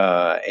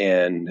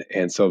 and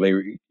so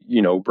they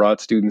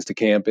brought students to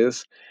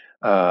campus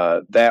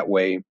that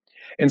way,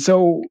 and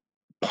so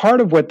part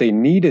of what they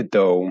needed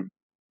though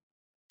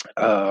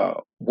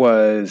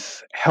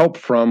was help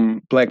from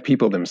Black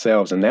people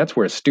themselves, and that's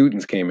where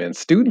students came in.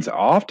 Students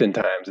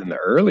oftentimes in the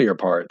earlier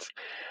parts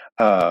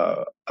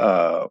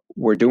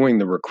were doing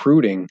the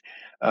recruiting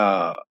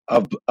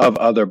of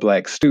other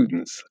Black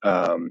students,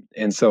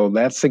 and so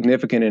that's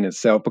significant in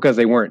itself because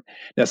they weren't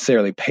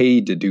necessarily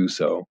paid to do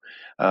so.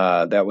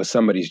 That was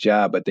somebody's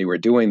job, but they were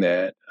doing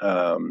that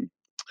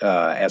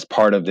as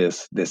part of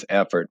this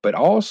effort. But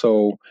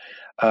also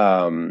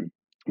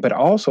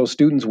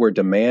students were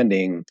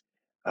demanding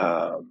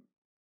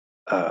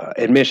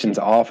admissions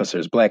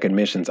officers, Black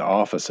admissions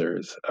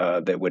officers,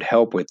 that would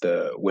help with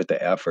the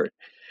effort.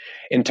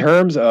 In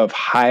terms of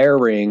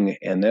hiring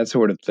and that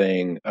sort of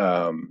thing,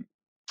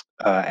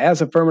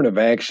 as affirmative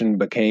action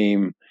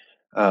became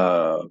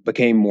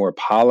more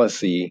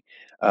policy,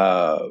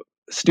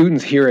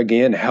 students here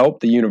again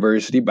helped the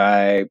university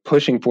by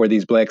pushing for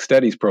these Black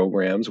Studies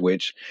programs,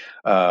 which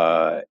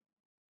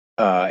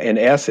in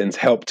essence,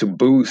 helped to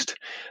boost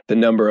the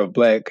number of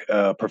Black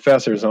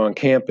professors on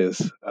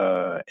campus,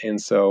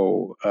 and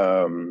so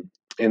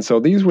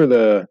these were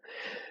the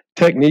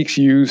techniques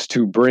used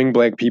to bring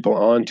Black people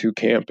onto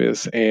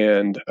campus,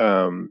 and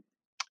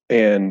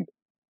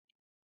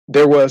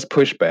there was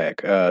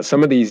pushback.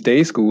 Some of these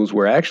day schools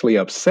were actually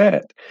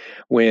upset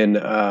when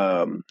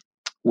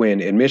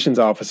admissions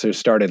officers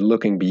started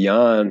looking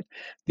beyond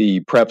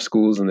the prep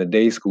schools and the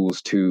day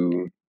schools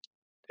to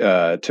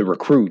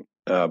recruit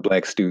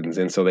Black students,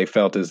 and so they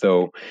felt as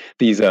though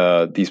these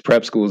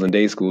prep schools and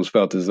day schools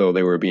felt as though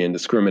they were being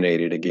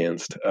discriminated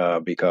against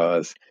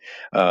because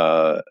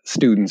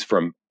students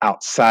from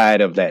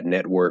outside of that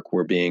network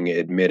were being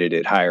admitted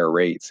at higher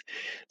rates.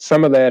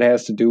 Some of that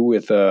has to do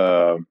with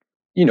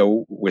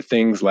with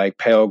things like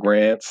Pell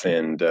Grants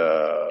and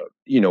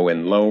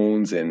and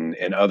loans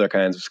and other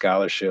kinds of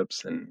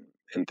scholarships and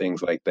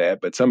things like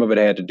that. But some of it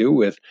had to do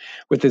with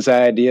this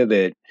idea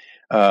that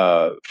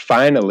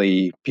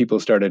finally, people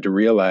started to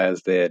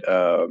realize that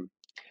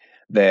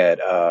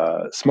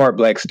smart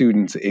Black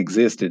students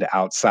existed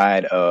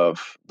outside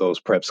of those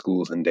prep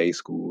schools and day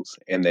schools,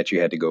 and that you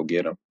had to go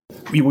get them.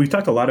 We've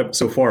talked a lot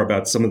so far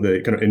about some of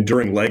the kind of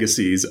enduring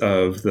legacies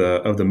of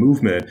the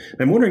movement.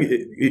 I'm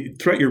wondering,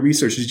 throughout your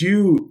research, did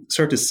you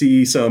start to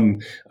see some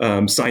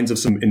signs of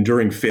some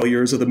enduring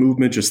failures of the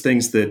movement, just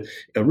things that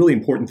really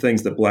important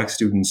things that Black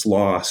students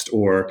lost,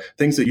 or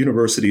things that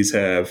universities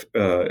have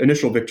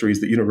initial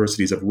victories that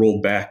universities have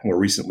rolled back more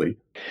recently?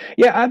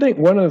 Yeah, I think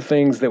one of the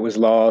things that was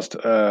lost,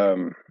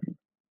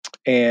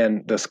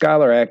 and the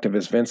scholar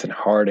activist Vincent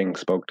Harding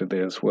spoke to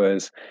this,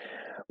 was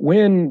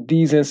when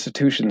these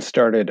institutions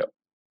started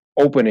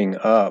opening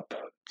up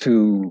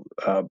to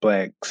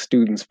Black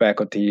students,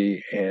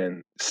 faculty,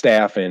 and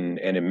staff and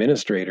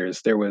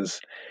administrators, there was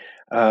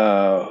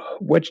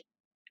what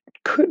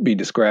could be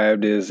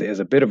described as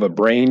a bit of a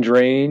brain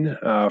drain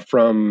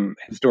from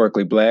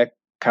historically Black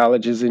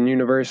colleges and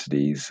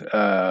universities,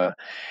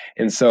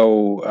 and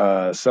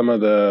so some of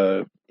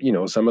the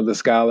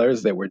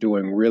scholars that were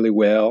doing really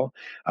well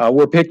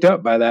were picked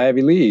up by the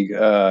Ivy League.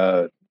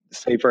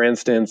 Say, for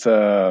instance,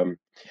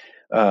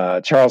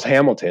 Charles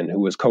Hamilton, who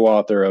was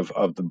co-author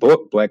of the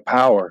book Black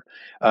Power,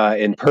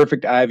 in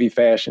perfect Ivy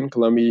fashion,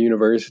 Columbia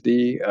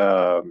University,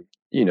 said,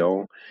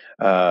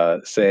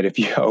 if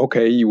you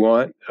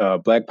want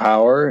Black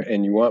Power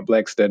and you want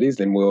Black Studies,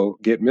 then we'll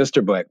get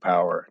Mr. Black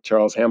Power,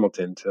 Charles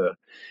Hamilton, to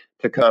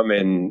come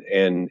and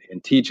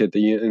teach at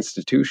the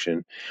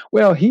institution.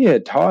 Well, he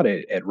had taught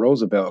it at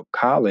Roosevelt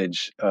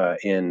College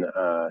in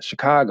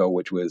Chicago,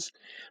 which was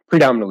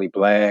predominantly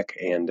Black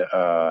and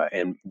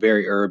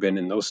very urban.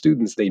 And those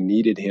students, they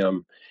needed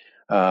him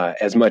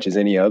as much as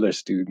any other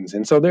students.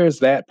 And so there's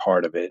that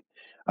part of it.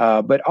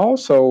 But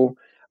also,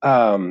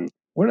 one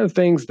of the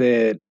things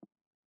that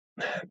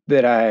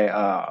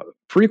I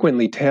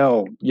frequently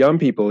tell young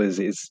people is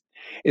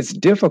it's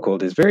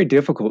difficult. It's very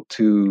difficult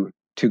to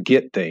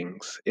get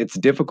things. It's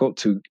difficult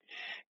to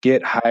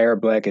get higher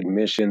Black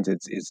admissions.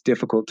 It's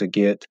difficult to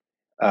get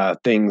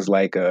things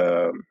like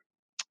a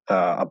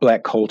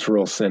Black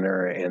cultural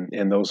center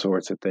and those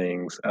sorts of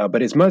things.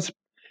 But it's much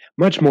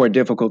more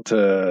difficult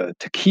to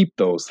keep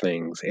those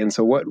things. And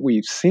so what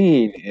we've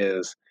seen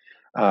is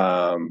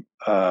rollbacks,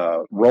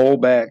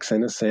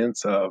 in a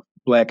sense, of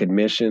Black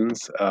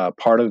admissions.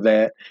 Part of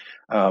that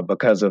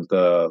because of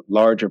the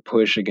larger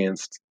push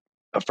against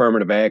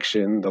affirmative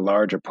action, the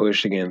larger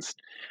push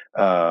against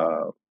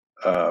what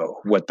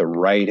the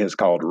right has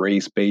called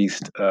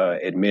race-based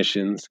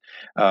admissions,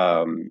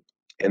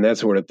 and that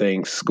sort of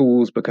thing.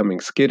 Schools becoming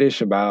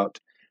skittish about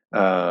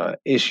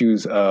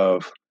issues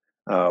of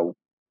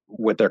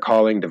what they're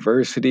calling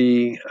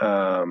diversity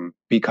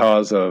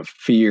because of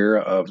fear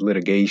of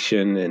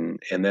litigation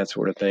and that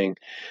sort of thing.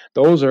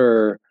 Those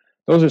are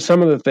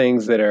some of the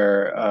things that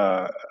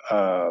are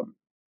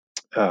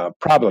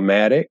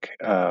problematic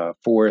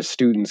for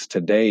students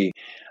today.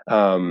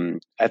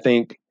 I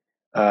think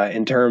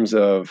in terms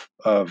of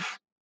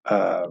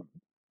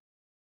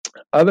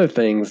other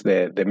things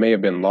that may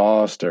have been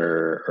lost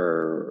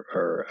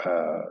or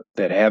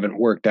that haven't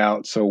worked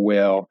out so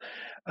well.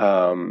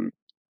 One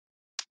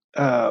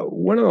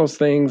of those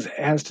things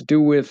has to do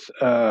with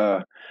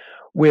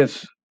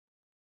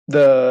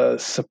the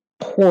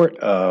support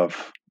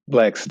of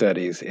Black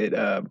studies.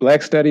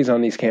 Black studies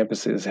on these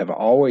campuses have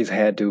always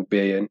had to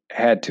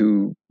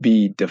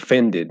be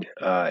defended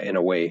in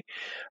a way.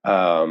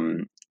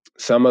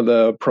 Some of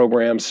the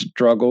programs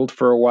struggled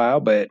for a while,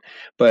 but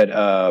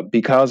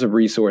because of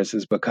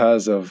resources,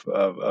 because of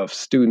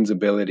students'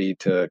 ability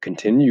to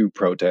continue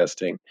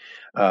protesting,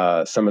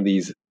 some of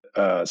these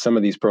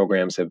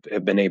programs have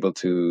been able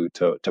to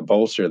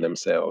bolster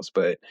themselves.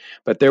 But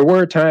there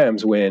were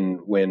times when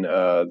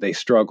they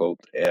struggled,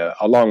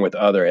 along with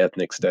other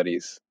ethnic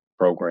studies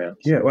programs.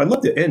 Yeah, well, I'd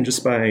love to end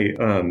just by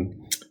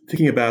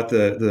thinking about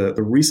the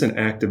recent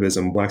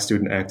activism, Black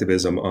student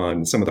activism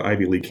on some of the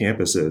Ivy League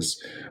campuses.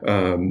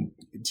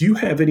 Do you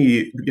have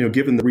any,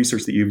 given the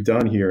research that you've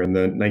done here in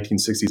the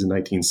 1960s and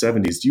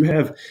 1970s, do you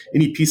have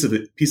any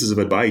pieces of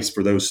advice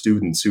for those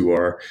students who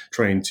are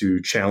trying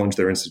to challenge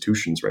their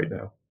institutions right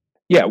now?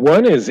 Yeah,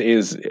 one is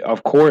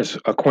of course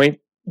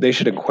they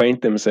should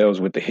acquaint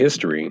themselves with the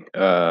history,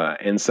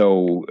 and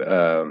so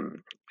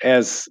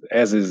as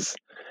is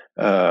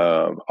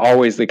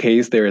always the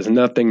case, there is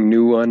nothing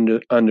new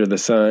under the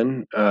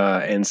sun,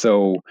 and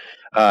so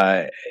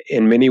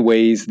in many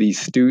ways, these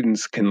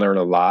students can learn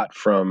a lot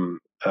from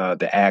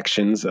the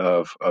actions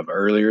of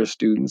earlier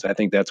students. I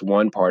think that's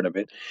one part of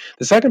it.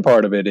 The second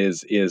part of it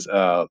is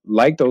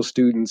like those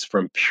students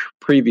from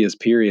previous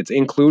periods,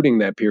 including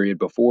that period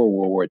before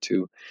World War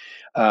II.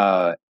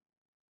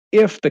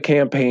 If the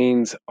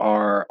campaigns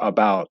are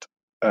about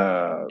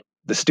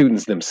the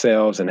students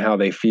themselves and how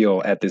they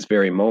feel at this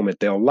very moment,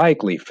 they'll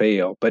likely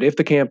fail. But if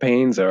the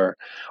campaigns are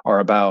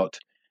about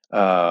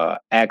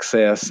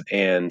access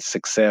and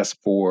success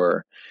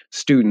for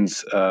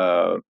students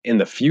in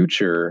the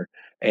future,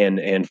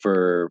 and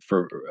for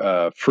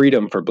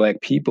freedom for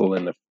Black people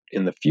in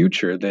the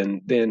future,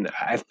 then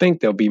I think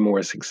they'll be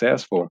more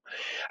successful.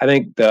 I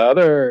think the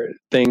other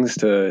things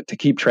to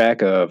keep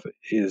track of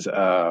is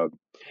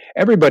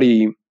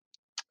everybody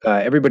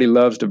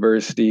loves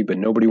diversity, but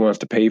nobody wants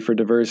to pay for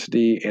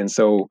diversity, and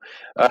so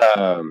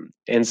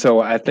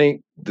I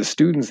think the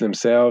students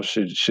themselves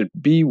should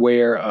be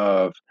aware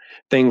of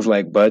things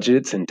like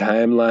budgets and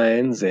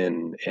timelines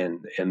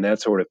and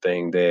that sort of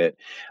thing. That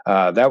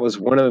was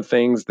one of the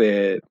things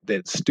that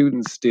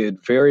students did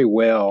very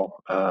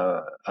well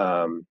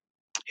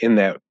in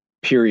that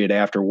period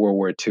after World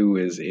War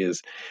II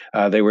is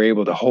they were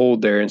able to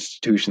hold their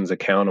institutions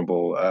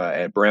accountable.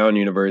 At Brown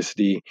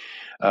University,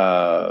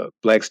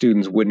 Black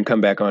students wouldn't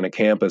come back onto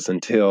campus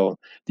until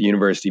the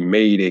university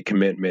made a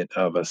commitment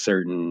of a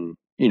certain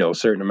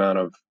amount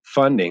of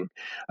funding.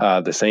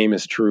 The same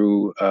is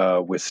true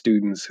with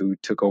students who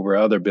took over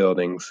other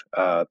buildings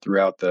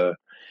throughout the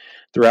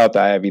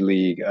Ivy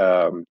League,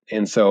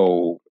 and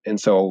so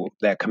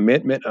that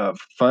commitment of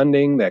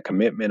funding, that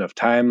commitment of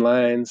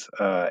timelines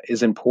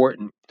is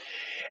important.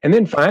 And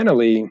then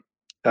finally,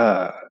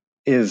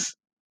 is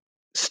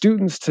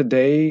students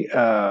today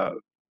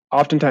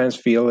oftentimes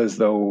feel as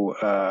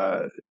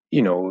though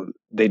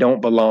they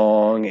don't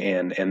belong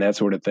and that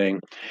sort of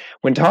thing.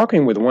 When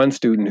talking with one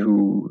student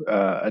who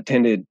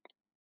attended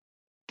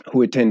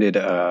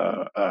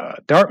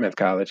Dartmouth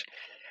College,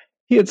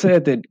 he had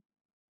said that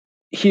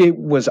he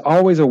was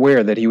always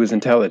aware that he was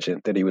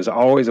intelligent, that he was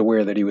always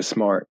aware that he was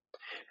smart.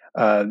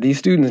 These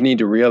students need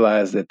to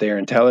realize that they're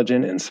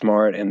intelligent and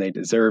smart, and they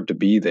deserve to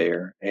be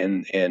there,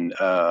 and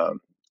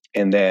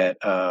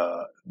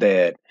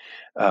that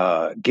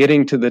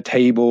getting to the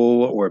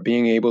table or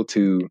being able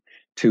to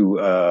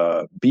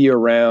be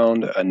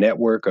around a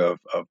network of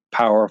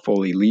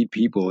powerful elite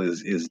people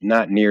is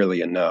not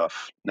nearly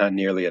enough.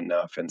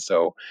 And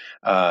so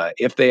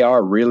if they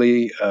are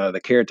really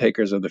the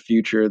caretakers of the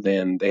future,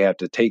 then they have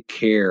to take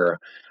care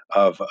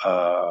of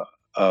the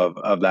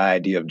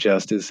idea of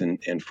justice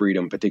and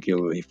freedom,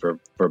 particularly for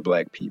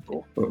Black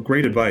people. Well,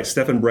 great advice.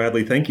 Stephen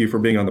Bradley, thank you for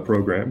being on the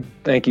program.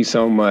 Thank you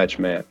so much,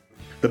 Matt.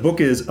 The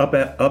book is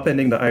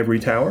Upending the Ivory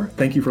Tower.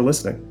 Thank you for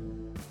listening.